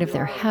the side of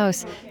their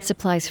house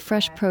supplies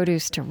fresh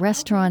produce to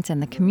restaurants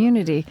and the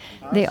community.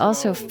 They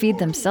also feed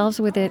themselves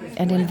with it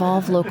and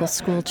involve local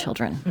school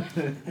children.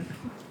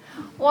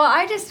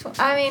 Well,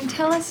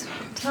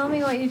 tell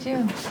me what you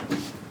do.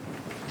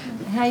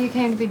 How you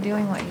came to be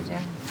doing what you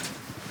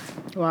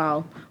do.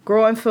 Wow.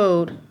 Growing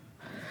food.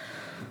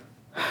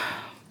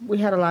 We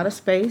had a lot of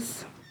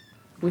space.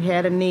 We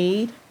had a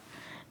need.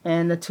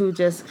 And the two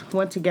just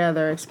went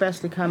together,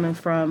 especially coming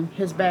from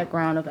his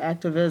background of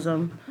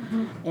activism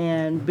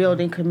and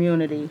building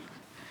community.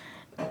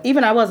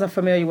 Even I wasn't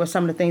familiar with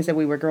some of the things that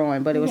we were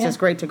growing, but it was just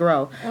great to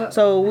grow.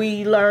 So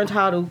we learned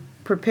how to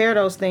prepare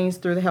those things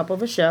through the help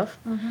of a chef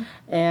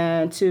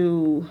and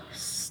to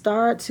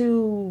start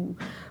to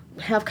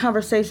have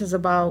conversations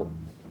about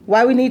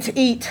why we need to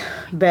eat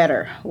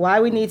better, why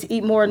we need to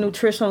eat more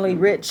nutritionally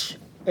rich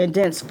and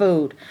dense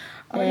food.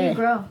 What do you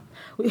grow?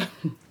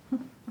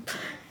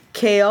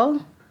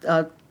 Kale,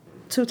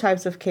 2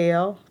 types of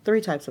kale,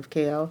 3 types of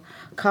kale,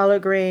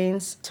 collard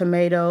greens,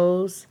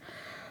 tomatoes,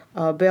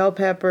 bell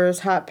peppers,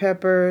 hot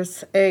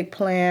peppers,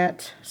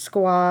 eggplant,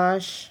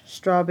 squash,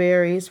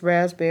 strawberries,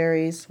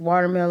 raspberries,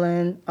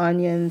 watermelon,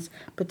 onions,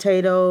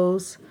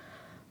 potatoes,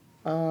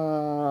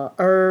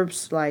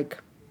 herbs like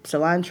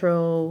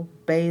cilantro,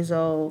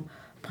 basil,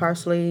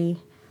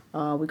 parsley.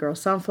 We grow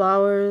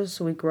sunflowers.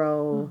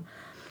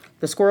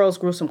 The squirrels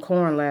grew some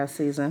corn last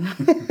season.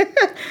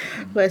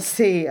 Let's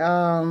see.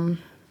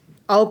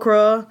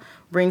 Okra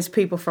brings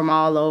people from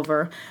all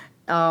over.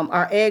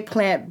 Our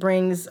eggplant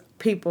brings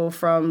people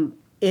from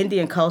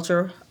Indian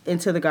culture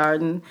into the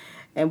garden,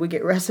 and we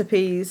get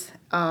recipes.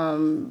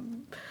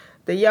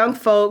 The young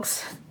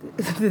folks,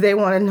 they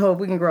want to know if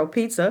we can grow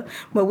pizza,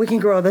 but we can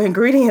grow the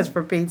ingredients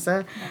for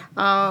pizza.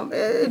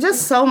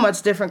 Just so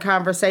much different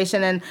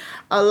conversation, and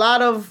a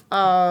lot of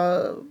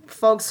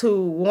folks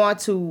who want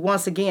to,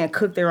 once again,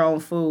 cook their own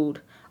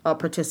food,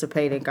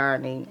 participate in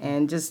gardening,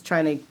 and just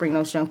trying to bring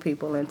those young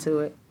people into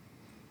it.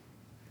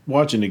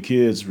 Watching the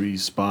kids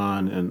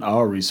respond and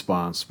our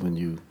response when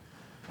you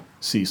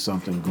see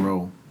something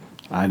grow,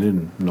 I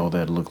didn't know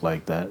that looked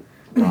like that.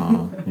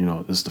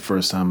 It's the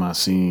first time I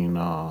seen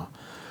a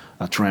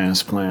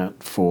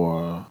transplant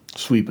for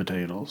sweet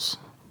potatoes.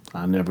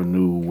 I never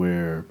knew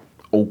where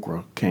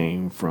okra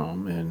came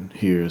from, and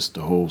here's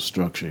the whole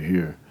structure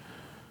here.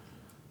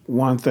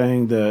 One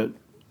thing that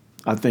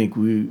I think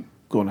we're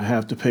going to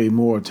have to pay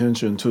more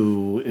attention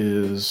to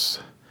is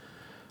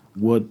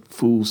what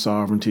food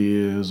sovereignty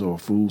is or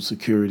food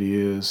security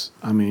is.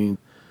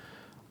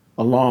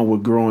 Along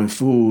with growing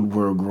food,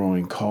 we're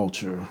growing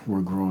culture,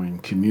 we're growing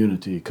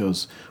community,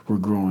 because we're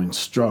growing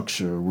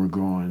structure, we're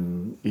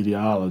growing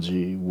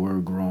ideology, we're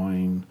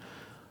growing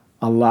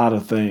a lot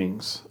of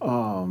things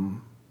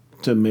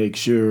to make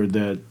sure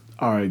that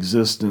our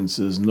existence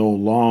is no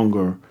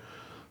longer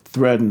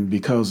threatened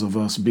because of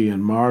us being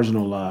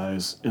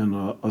marginalized in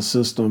a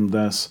system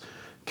that's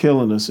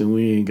killing us, and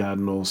we ain't got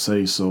no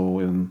say-so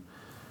in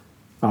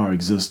our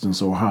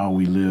existence or how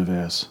we live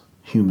as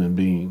human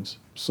beings.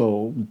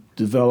 So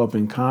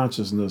developing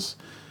consciousness,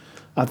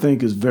 I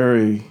think, is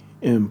very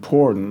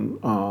important.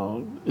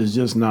 It's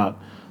just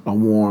not a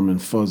warm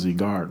and fuzzy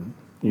garden.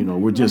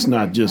 We're just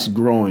not just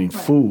growing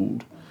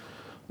food.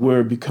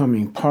 We're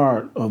becoming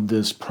part of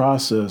this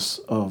process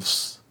of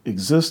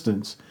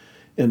existence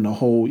in the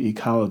whole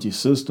ecology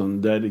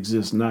system that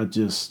exists not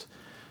just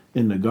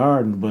in the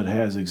garden, but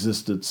has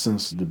existed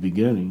since the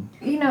beginning.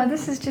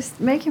 This is just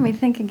making me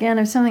think again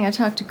of something I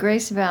talked to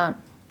Grace about,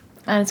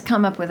 and it's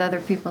come up with other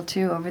people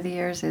too over the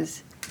years,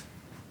 is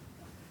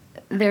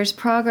there's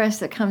progress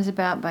that comes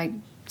about by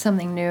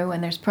something new,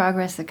 and there's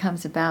progress that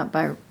comes about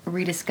by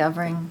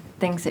rediscovering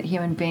things that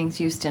human beings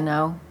used to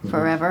know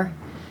forever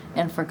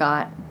and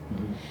forgot.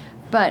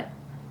 But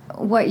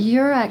what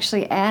you're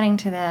actually adding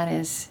to that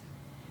is,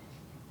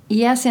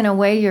 yes, in a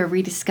way you're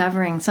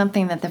rediscovering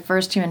something that the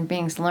first human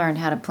beings learned,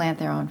 how to plant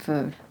their own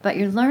food. But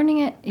you're learning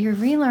it, you're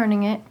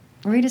relearning it,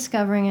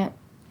 rediscovering it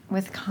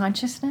with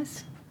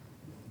consciousness.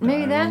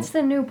 Maybe that's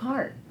the new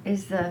part,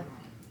 is the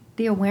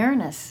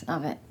awareness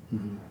of it.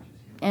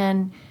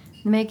 And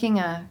making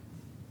a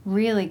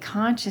really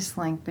conscious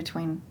link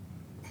between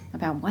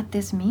about what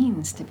this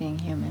means to being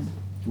human.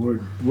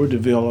 We're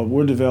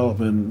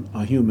developing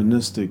a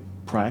humanistic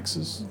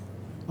praxis,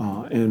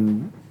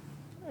 and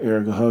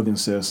Erica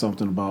Huggins says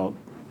something about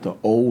the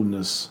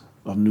oldness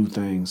of new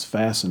things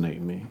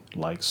fascinate me,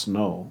 like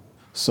snow.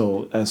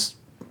 So that's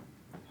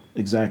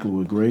exactly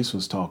what Grace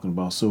was talking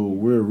about. So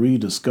we're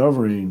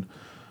rediscovering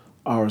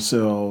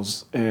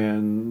ourselves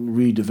and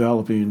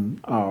redeveloping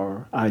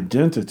our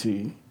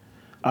identity.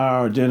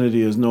 Our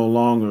identity is no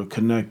longer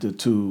connected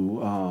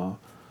to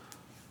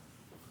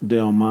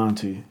Del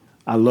Monte.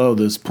 I love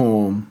this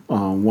poem.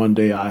 One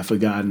day I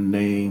forgot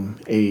name,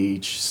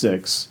 age,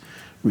 sex,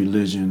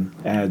 religion,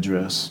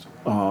 address.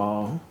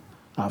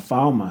 I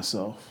found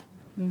myself.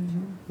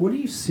 What are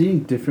you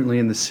seeing differently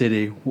in the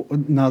city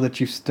now that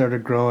you've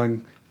started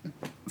growing?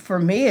 For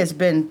me, it's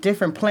been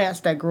different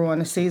plants that grow in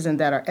the season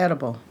that are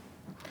edible.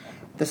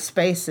 The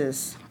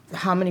spaces,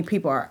 how many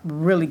people are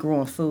really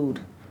growing food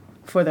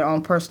for their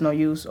own personal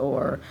use,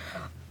 or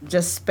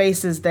just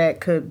spaces that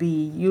could be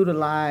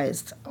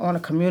utilized on a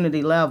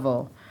community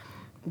level.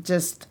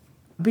 Just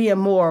being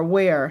more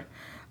aware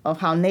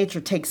of how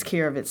nature takes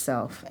care of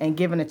itself, and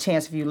given a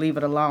chance, if you leave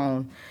it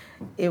alone,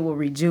 it will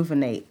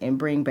rejuvenate and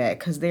bring back,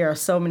 because there are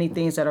so many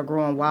things that are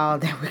growing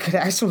wild that we could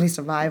actually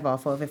survive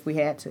off of if we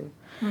had to.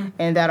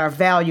 And that are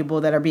valuable,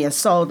 that are being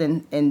sold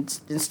in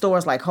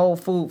stores like Whole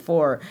Food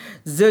for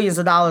zillions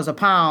of dollars a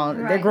pound.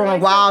 Right. They're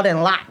growing wild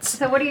in lots.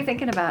 So what are you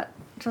thinking about?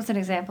 What's an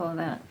example of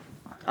that?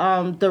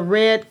 The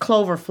red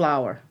clover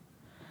flower.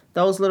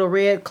 Those little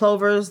red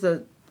clovers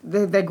that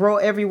grow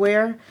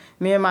everywhere.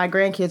 Me and my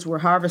grandkids were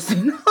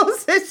harvesting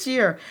those this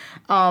year.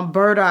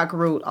 Burdock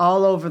root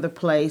all over the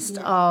place.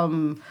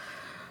 Yeah.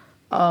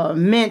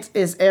 Mint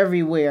is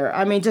everywhere.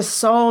 I mean, just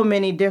so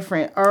many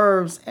different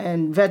herbs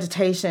and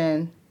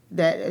vegetation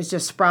that is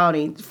just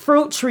sprouting.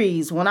 Fruit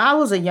trees. When I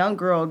was a young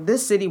girl,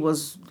 this city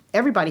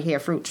everybody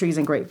had fruit trees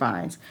and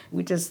grapevines.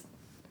 We just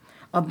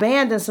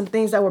abandoned some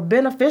things that were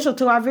beneficial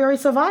to our very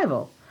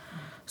survival.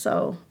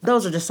 So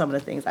those are just some of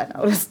the things I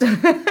noticed.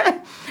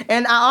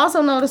 And I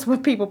also noticed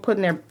when people put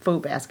in their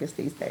food baskets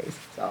these days.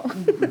 So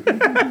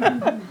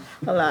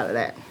a lot of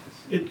that.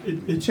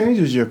 It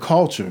changes your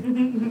culture,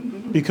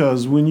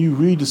 because when you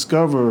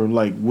rediscover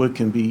like what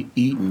can be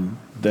eaten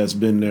that's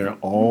been there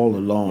all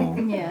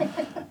along,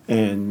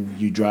 and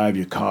you drive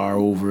your car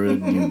over it,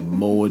 you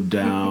mow it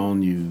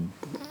down,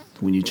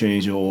 when you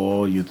change your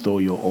oil, you throw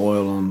your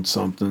oil on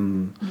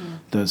something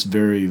that's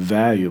very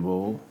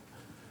valuable.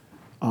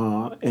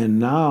 And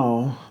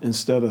now,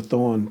 instead of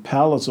throwing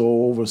pallets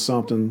over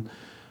something,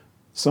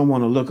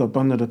 someone will look up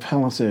under the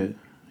pallet and say,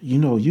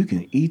 you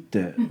can eat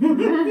that,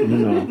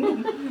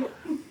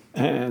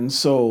 And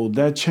so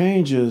that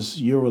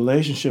changes your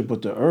relationship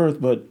with the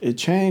earth, but it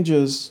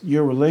changes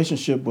your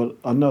relationship with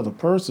another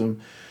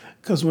person,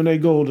 because when they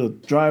go to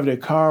drive their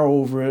car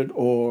over it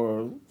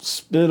or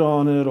spit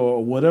on it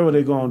or whatever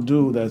they're going to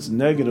do that's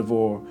negative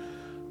or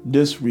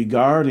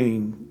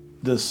disregarding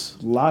this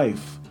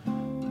life,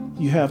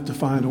 you have to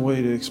find a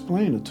way to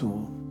explain it to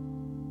them.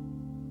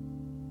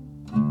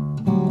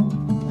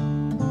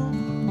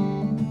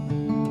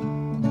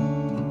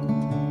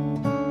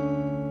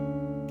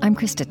 I'm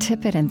Krista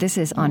Tippett, and this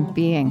is On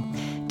Being.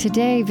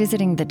 Today,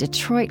 visiting the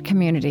Detroit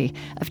community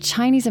of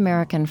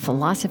Chinese-American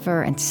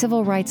philosopher and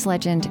civil rights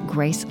legend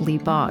Grace Lee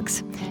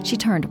Boggs. She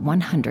turned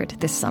 100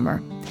 this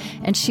summer,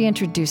 and she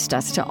introduced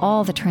us to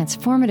all the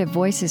transformative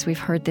voices we've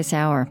heard this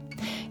hour.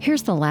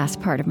 Here's the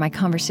last part of my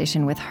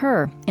conversation with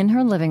her in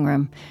her living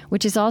room,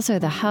 which is also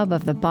the hub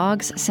of the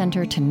Boggs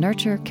Center to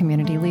Nurture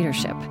Community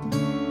Leadership.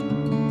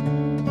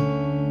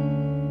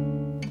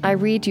 I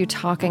read you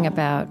talking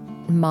about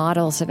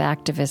models of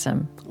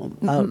activism,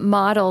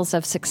 models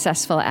of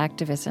successful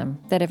activism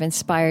that have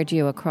inspired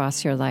you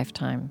across your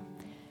lifetime.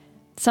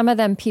 Some of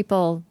them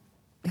people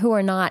who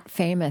are not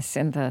famous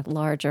in the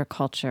larger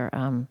culture.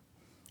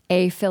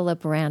 A.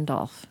 Philip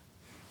Randolph.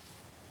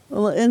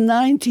 Well, in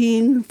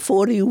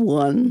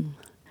 1941,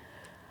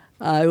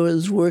 I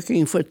was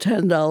working for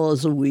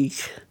 $10 a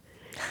week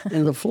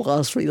in the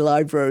philosophy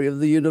library of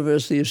the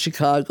University of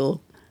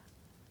Chicago.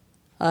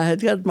 I had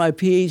got my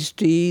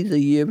PhD the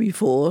year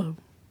before,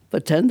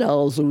 but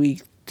 $10 a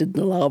week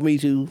didn't allow me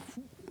to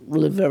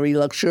live very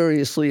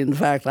luxuriously. In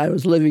fact, I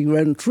was living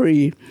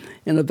rent-free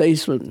in a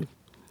basement.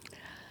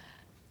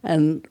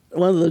 And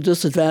one of the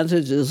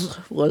disadvantages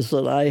was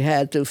that I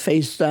had to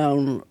face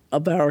down a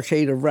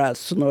barricade of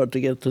rats in order to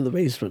get to the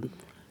basement.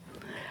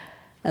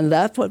 And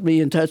that put me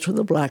in touch with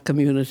the black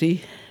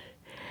community,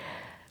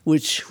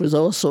 which was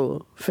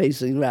also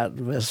facing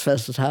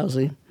infested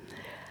housing.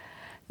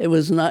 It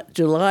was not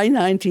July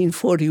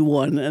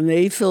 1941, and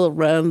A. Philip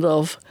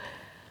Randolph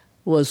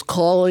was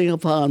calling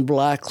upon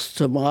blacks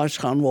to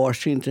march on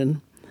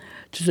Washington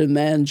to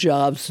demand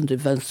jobs in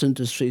defense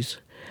industries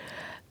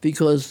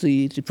because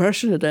the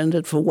Depression had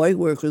ended for white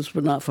workers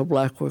but not for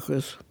black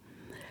workers.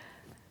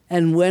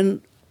 And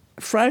when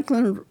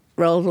Franklin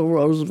Delano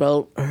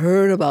Roosevelt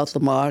heard about the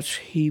march,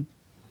 he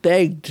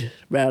begged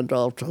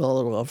Randolph to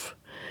call it off.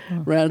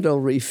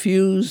 Randolph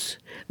refused.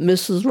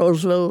 Mrs.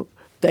 Roosevelt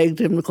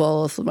begged him to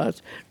call off the march.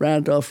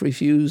 Randolph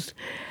refused.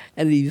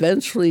 And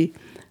eventually,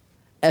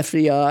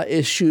 FDR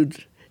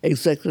issued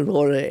Executive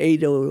Order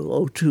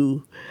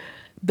 8002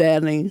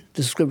 banning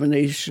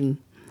discrimination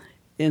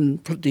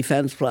in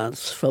defense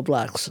plants for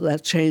blacks.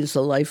 That changed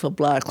the life of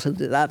blacks, and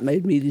that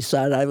made me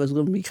decide I was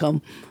going to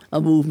become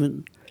a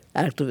movement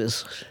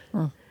activist.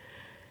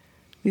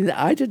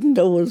 I didn't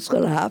know what was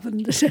going to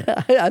happen.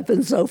 I've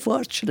been so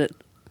fortunate.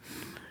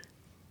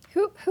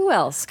 Who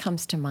else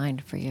comes to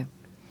mind for you?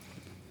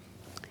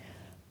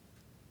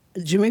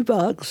 Jimmy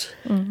Boggs,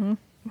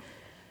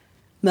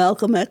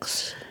 Malcolm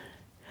X,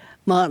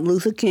 Martin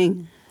Luther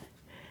King.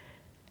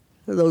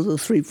 Those are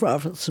three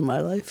prophets in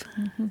my life.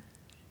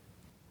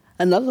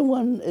 Another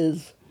one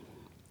is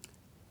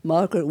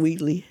Margaret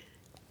Wheatley.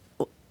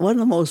 One of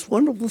the most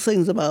wonderful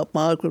things about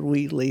Margaret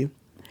Wheatley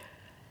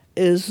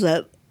is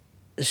that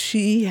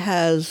she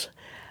has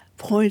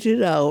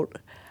pointed out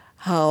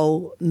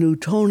how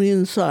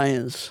Newtonian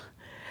science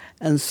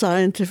and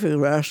scientific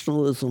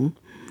rationalism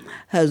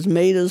has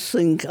made us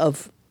think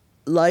of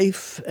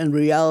life and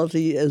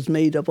reality as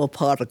made up of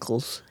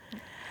particles.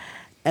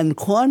 And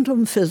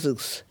quantum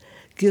physics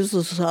gives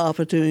us the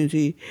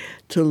opportunity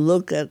to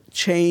look at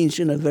change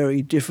in a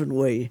very different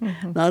way,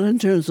 not in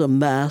terms of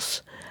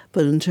mass,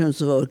 but in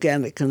terms of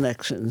organic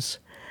connections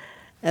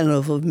and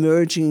of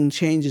emerging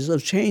changes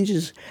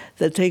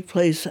that take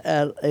place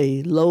at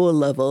a lower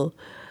level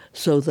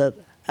so that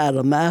at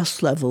a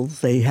mass level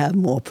they have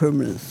more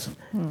permanence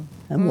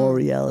and more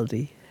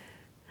reality.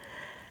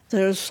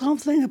 There's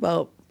something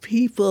about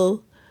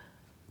people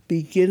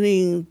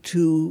beginning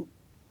to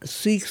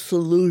seek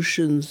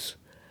solutions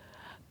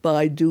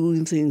by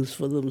doing things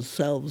for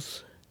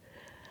themselves,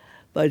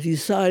 by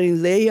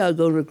deciding they are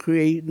going to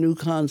create new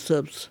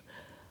concepts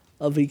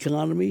of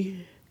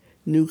economy,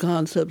 new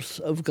concepts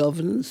of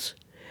governance,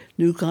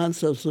 new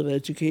concepts of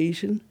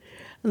education,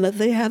 and that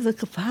they have the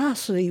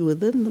capacity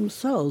within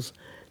themselves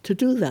to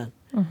do that,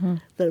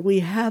 that we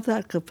have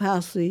that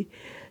capacity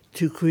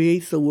to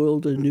create the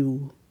world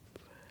anew.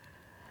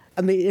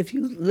 I mean, if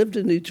you lived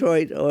in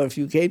Detroit or if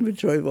you came to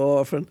Detroit more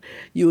often,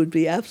 you would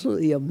be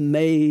absolutely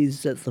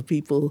amazed at the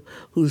people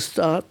who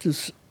start to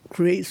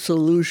create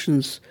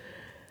solutions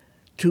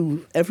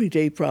to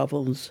everyday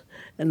problems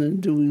and in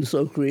doing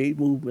so create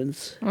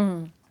movements.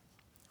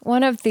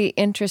 One of the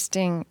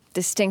interesting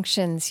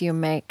distinctions you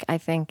make, I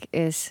think,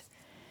 is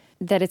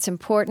that it's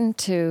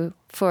important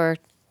for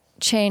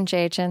change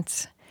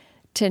agents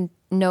to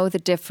know the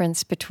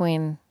difference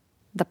between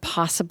the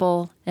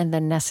possible and the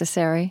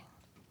necessary.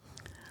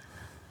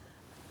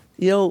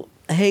 You know,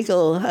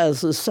 Hegel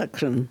has a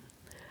section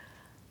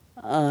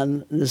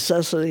on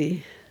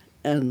necessity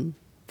and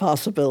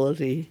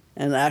possibility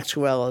and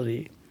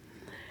actuality.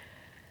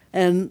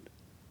 And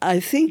I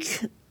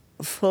think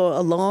for a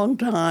long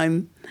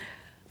time,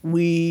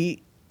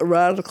 we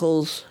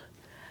radicals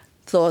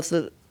thought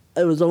that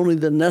it was only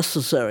the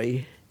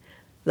necessary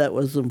that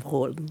was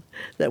important,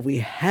 that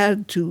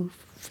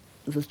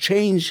the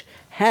change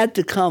had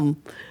to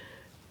come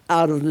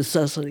out of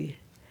necessity.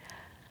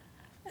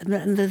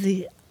 And that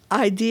the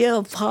idea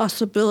of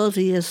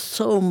possibility is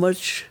so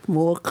much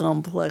more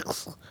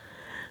complex,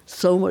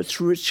 so much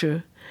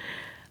richer,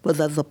 but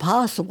that the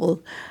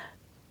possible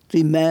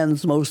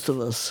demands most of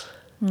us,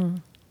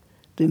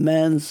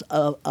 demands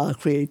our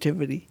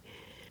creativity,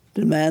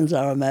 demands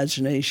our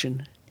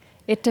imagination.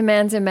 It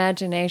demands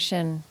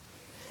imagination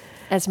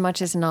as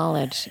much as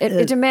knowledge.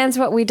 It demands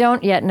what we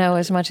don't yet know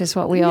as much as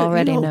what we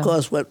already know. Of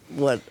course,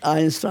 what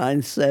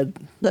Einstein said,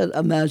 that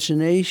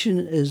imagination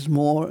is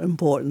more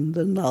important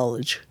than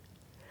knowledge.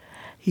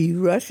 He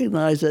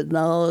recognized that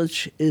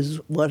knowledge is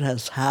what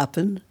has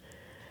happened,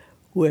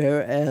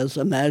 whereas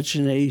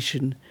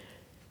imagination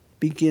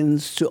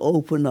begins to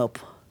open up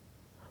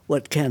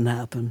what can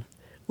happen,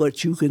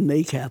 what you can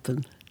make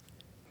happen.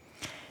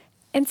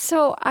 And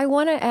so I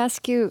want to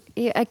ask you,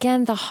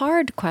 again, the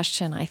hard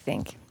question, I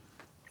think.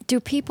 Do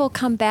people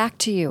come back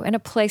to you in a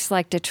place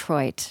like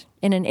Detroit,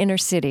 in an inner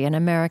city, an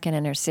American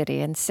inner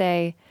city, and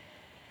say,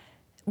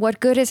 what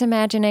good is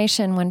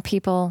imagination when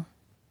people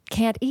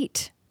can't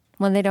eat,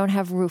 when they don't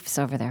have roofs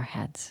over their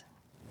heads?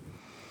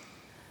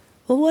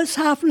 Well, what's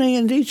happening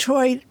in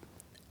Detroit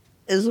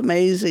is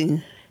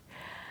amazing.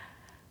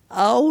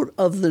 Out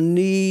of the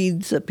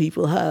needs that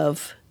people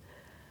have,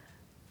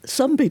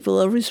 some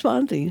people are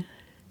responding.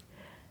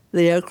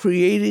 They are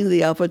creating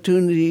the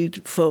opportunity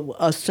for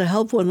us to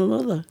help one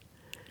another.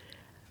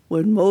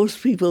 when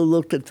most people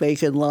looked at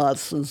vacant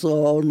lots and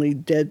saw only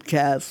dead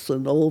cats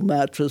and old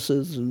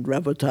mattresses and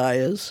rubber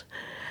tires.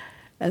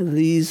 And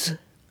these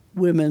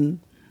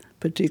women,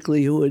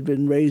 particularly who had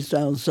been raised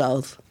down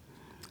south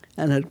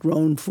and had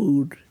grown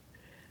food,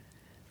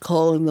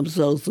 calling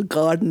themselves the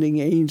gardening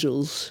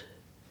angels.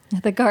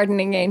 The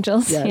gardening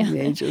angels. Gardening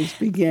angels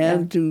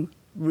began to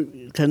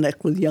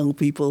connect with young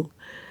people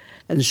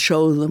and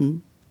show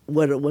them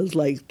what it was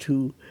like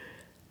to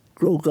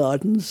grow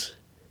gardens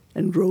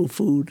and grow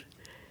food,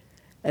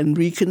 and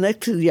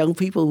reconnected young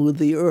people with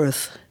the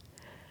earth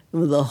and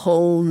with a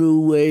whole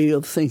new way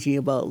of thinking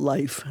about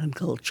life and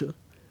culture.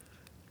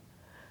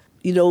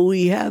 You know,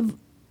 we have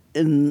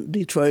in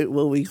Detroit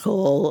what we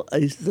call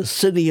the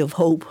City of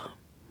Hope.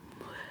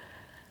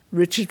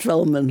 Richard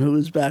Feldman, who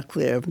was back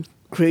there,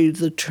 created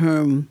the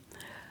term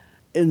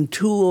in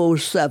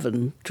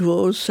 2007.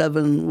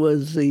 2007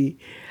 was the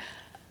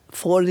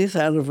 40th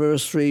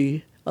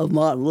anniversary of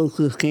Martin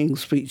Luther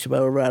King's speech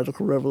about a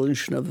radical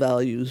revolution of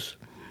values.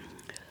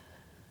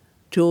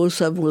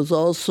 2007 was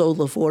also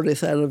the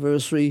 40th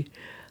anniversary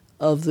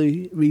of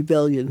the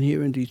rebellion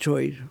here in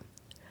Detroit.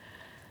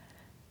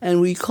 And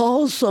we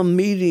called some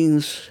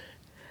meetings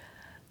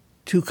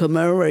to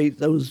commemorate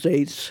those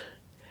dates,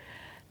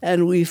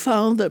 and we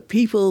found that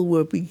people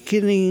were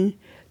creating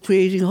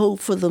hope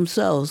for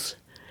themselves.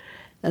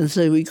 And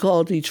so we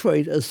called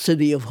Detroit a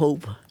city of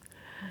hope.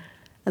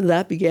 And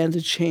that began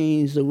to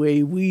change the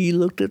way we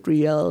looked at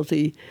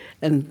reality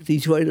and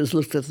Detroiters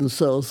looked at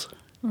themselves.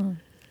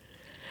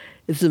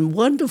 It's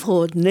wonderful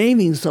what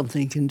naming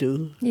something can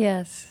do.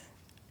 Yes.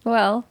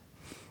 Well,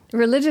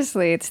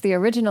 religiously, it's the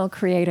original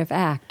creative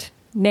act,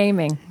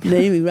 naming.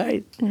 Naming,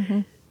 right.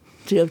 Mm-hmm.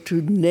 So you have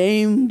to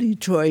name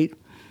Detroit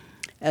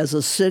as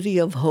a city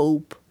of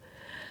hope,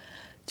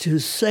 to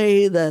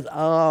say that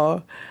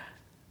our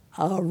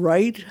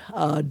right,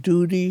 our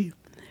duty,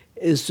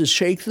 is to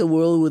shake the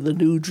world with a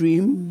new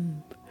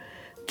dream,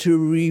 to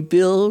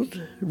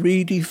rebuild,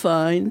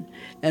 redefine,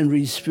 and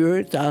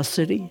respirit our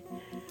city.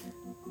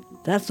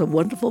 That's a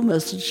wonderful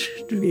message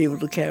to be able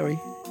to carry.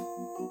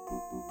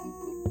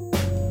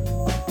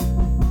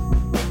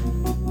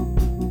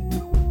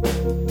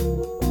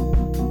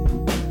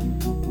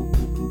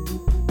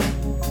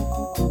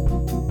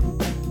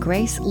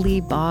 Grace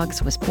Lee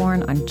Boggs was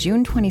born on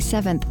June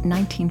 27,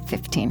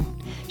 1915.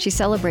 She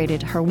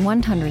celebrated her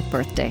 100th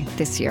birthday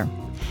this year.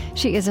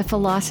 She is a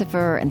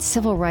philosopher and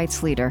civil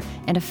rights leader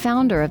and a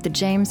founder of the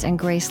James and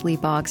Grace Lee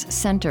Boggs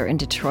Center in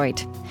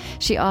Detroit.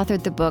 She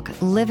authored the book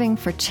Living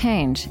for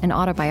Change, an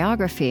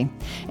autobiography,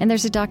 and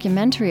there's a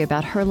documentary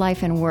about her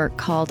life and work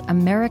called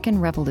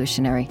American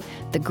Revolutionary,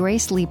 The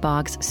Grace Lee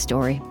Boggs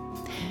Story.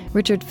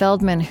 Richard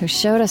Feldman, who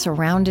showed us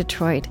around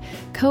Detroit,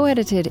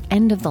 co-edited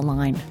End of the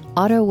Line,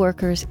 Auto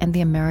Workers and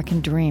the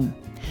American Dream.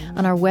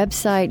 On our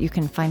website, you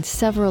can find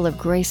several of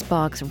Grace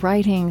Boggs'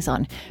 writings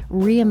on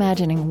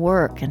reimagining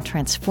work and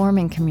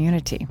transforming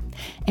community,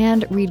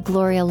 and read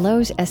Gloria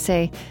Lowe's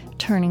essay,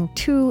 Turning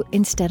To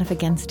Instead of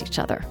Against Each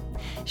Other.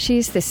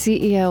 She's the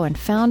CEO and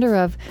founder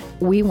of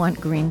We Want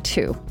Green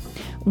Too.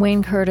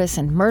 Wayne Curtis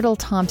and Myrtle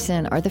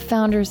Thompson are the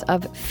founders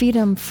of Feed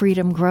 'em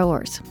Freedom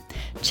Growers.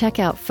 Check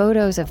out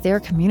photos of their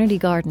community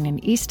garden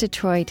in East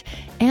Detroit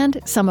and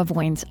some of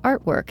Wayne's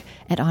artwork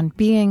at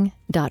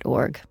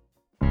onbeing.org.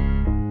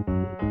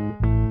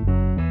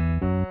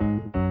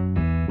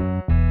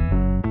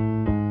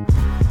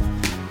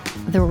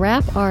 The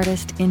rap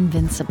artist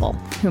Invincible,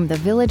 whom the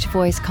Village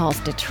Voice calls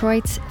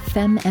Detroit's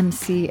femme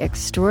MC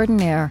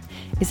extraordinaire,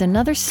 is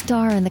another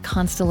star in the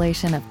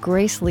constellation of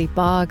Grace Lee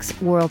Boggs'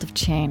 World of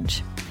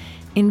Change.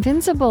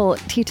 Invincible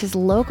teaches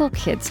local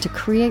kids to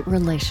create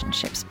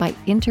relationships by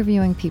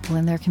interviewing people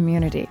in their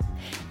community.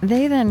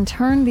 They then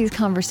turn these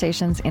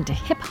conversations into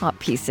hip-hop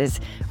pieces,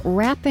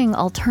 rapping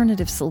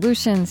alternative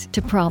solutions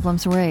to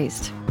problems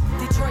raised.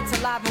 Detroit's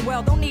alive and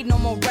well, don't need no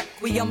more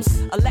requiems.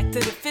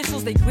 Elected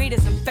officials, they greed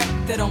has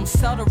infected them.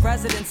 Sell the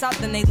residents out,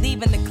 then they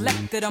leave and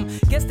neglected them.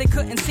 Guess they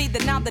couldn't see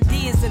that now the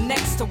D is the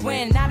next to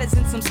win. Now there's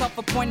in some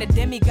self-appointed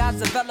demigods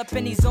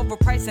developing these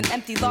overpriced and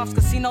empty lofts.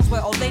 Casinos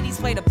where old ladies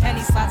play the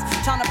penny slots,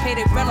 trying to pay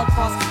their rental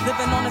costs.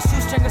 Living on a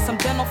shoestring with some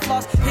dental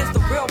floss. Here's the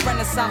real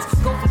renaissance.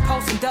 Go from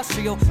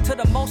post-industrial to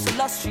the most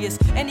illustrious.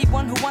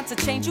 Anyone who wants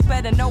to change, you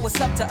better know what's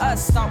up to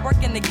us. Start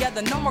working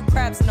together, no more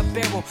crabs in a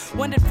barrel.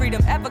 When did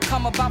freedom ever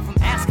come about from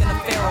asking a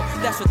pharaoh?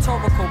 That's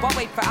rhetorical. Why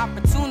wait for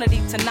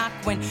opportunity to knock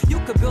when you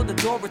could build a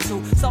door or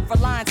two?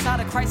 Self-reliance out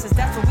of crisis,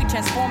 that's what we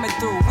transform it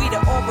through. We the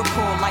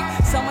oracle, like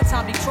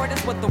summertime Detroit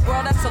is what the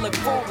world has to look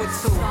forward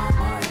to.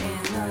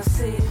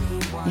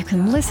 You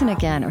can listen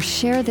again or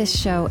share this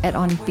show at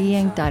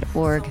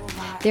onbeing.org.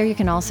 There you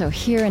can also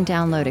hear and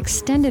download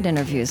extended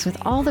interviews with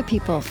all the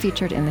people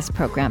featured in this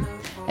program.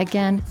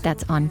 Again,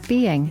 that's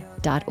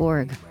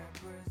onbeing.org.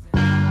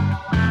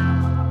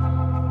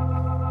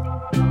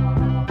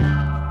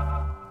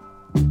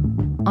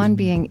 On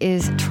Being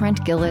is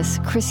Trent Gillis,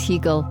 Chris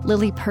Heagle,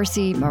 Lily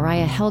Percy,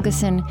 Mariah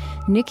Helgeson,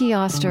 Nikki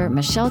Oster,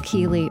 Michelle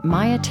Keeley,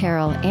 Maya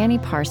Terrell, Annie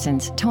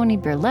Parsons, Tony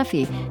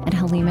Birleffi, and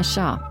Halima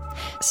Shah.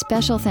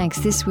 Special thanks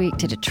this week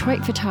to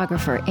Detroit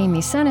photographer Amy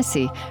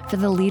Senesi for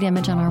the lead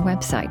image on our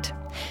website.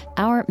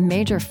 Our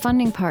major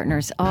funding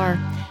partners are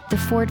the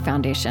Ford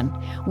Foundation,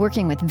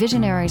 working with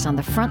visionaries on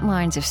the front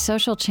lines of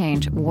social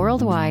change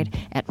worldwide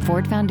at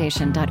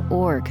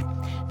fordfoundation.org.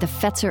 The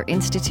Fetzer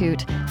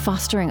Institute,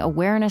 fostering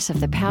awareness of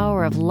the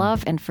power of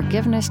love and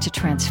forgiveness to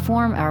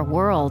transform our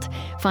world.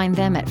 Find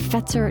them at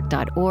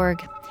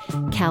fetzer.org.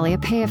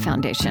 Calliopeia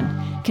Foundation,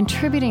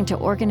 contributing to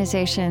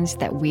organizations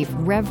that weave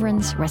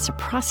reverence,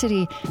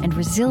 reciprocity, and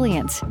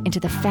resilience into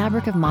the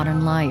fabric of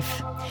modern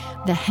life.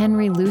 The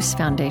Henry Luce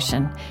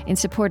Foundation, in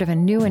support of a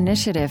new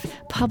initiative,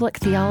 Public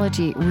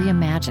Theology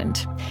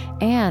Reimagined.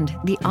 And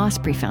the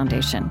Osprey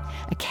Foundation,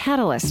 a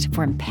catalyst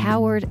for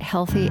empowered,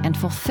 healthy, and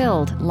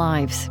fulfilled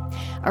lives.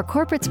 Our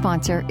corporate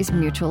sponsor is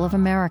Mutual of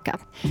America.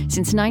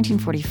 Since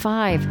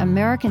 1945,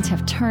 Americans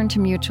have turned to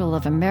Mutual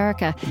of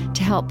America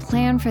to help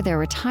plan for their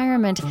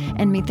retirement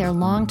and meet their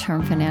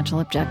long-term financial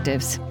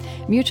objectives.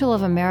 Mutual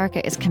of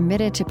America is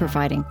committed to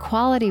providing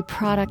quality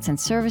products and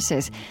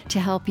services to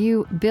help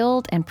you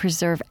build and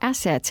preserve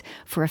assets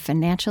for a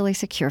financially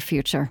secure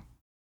future.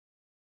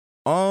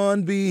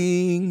 On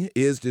Being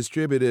is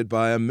distributed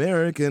by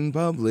American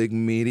Public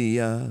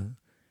Media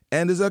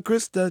and is a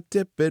Krista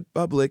Tippett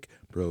Public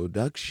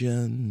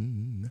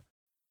production.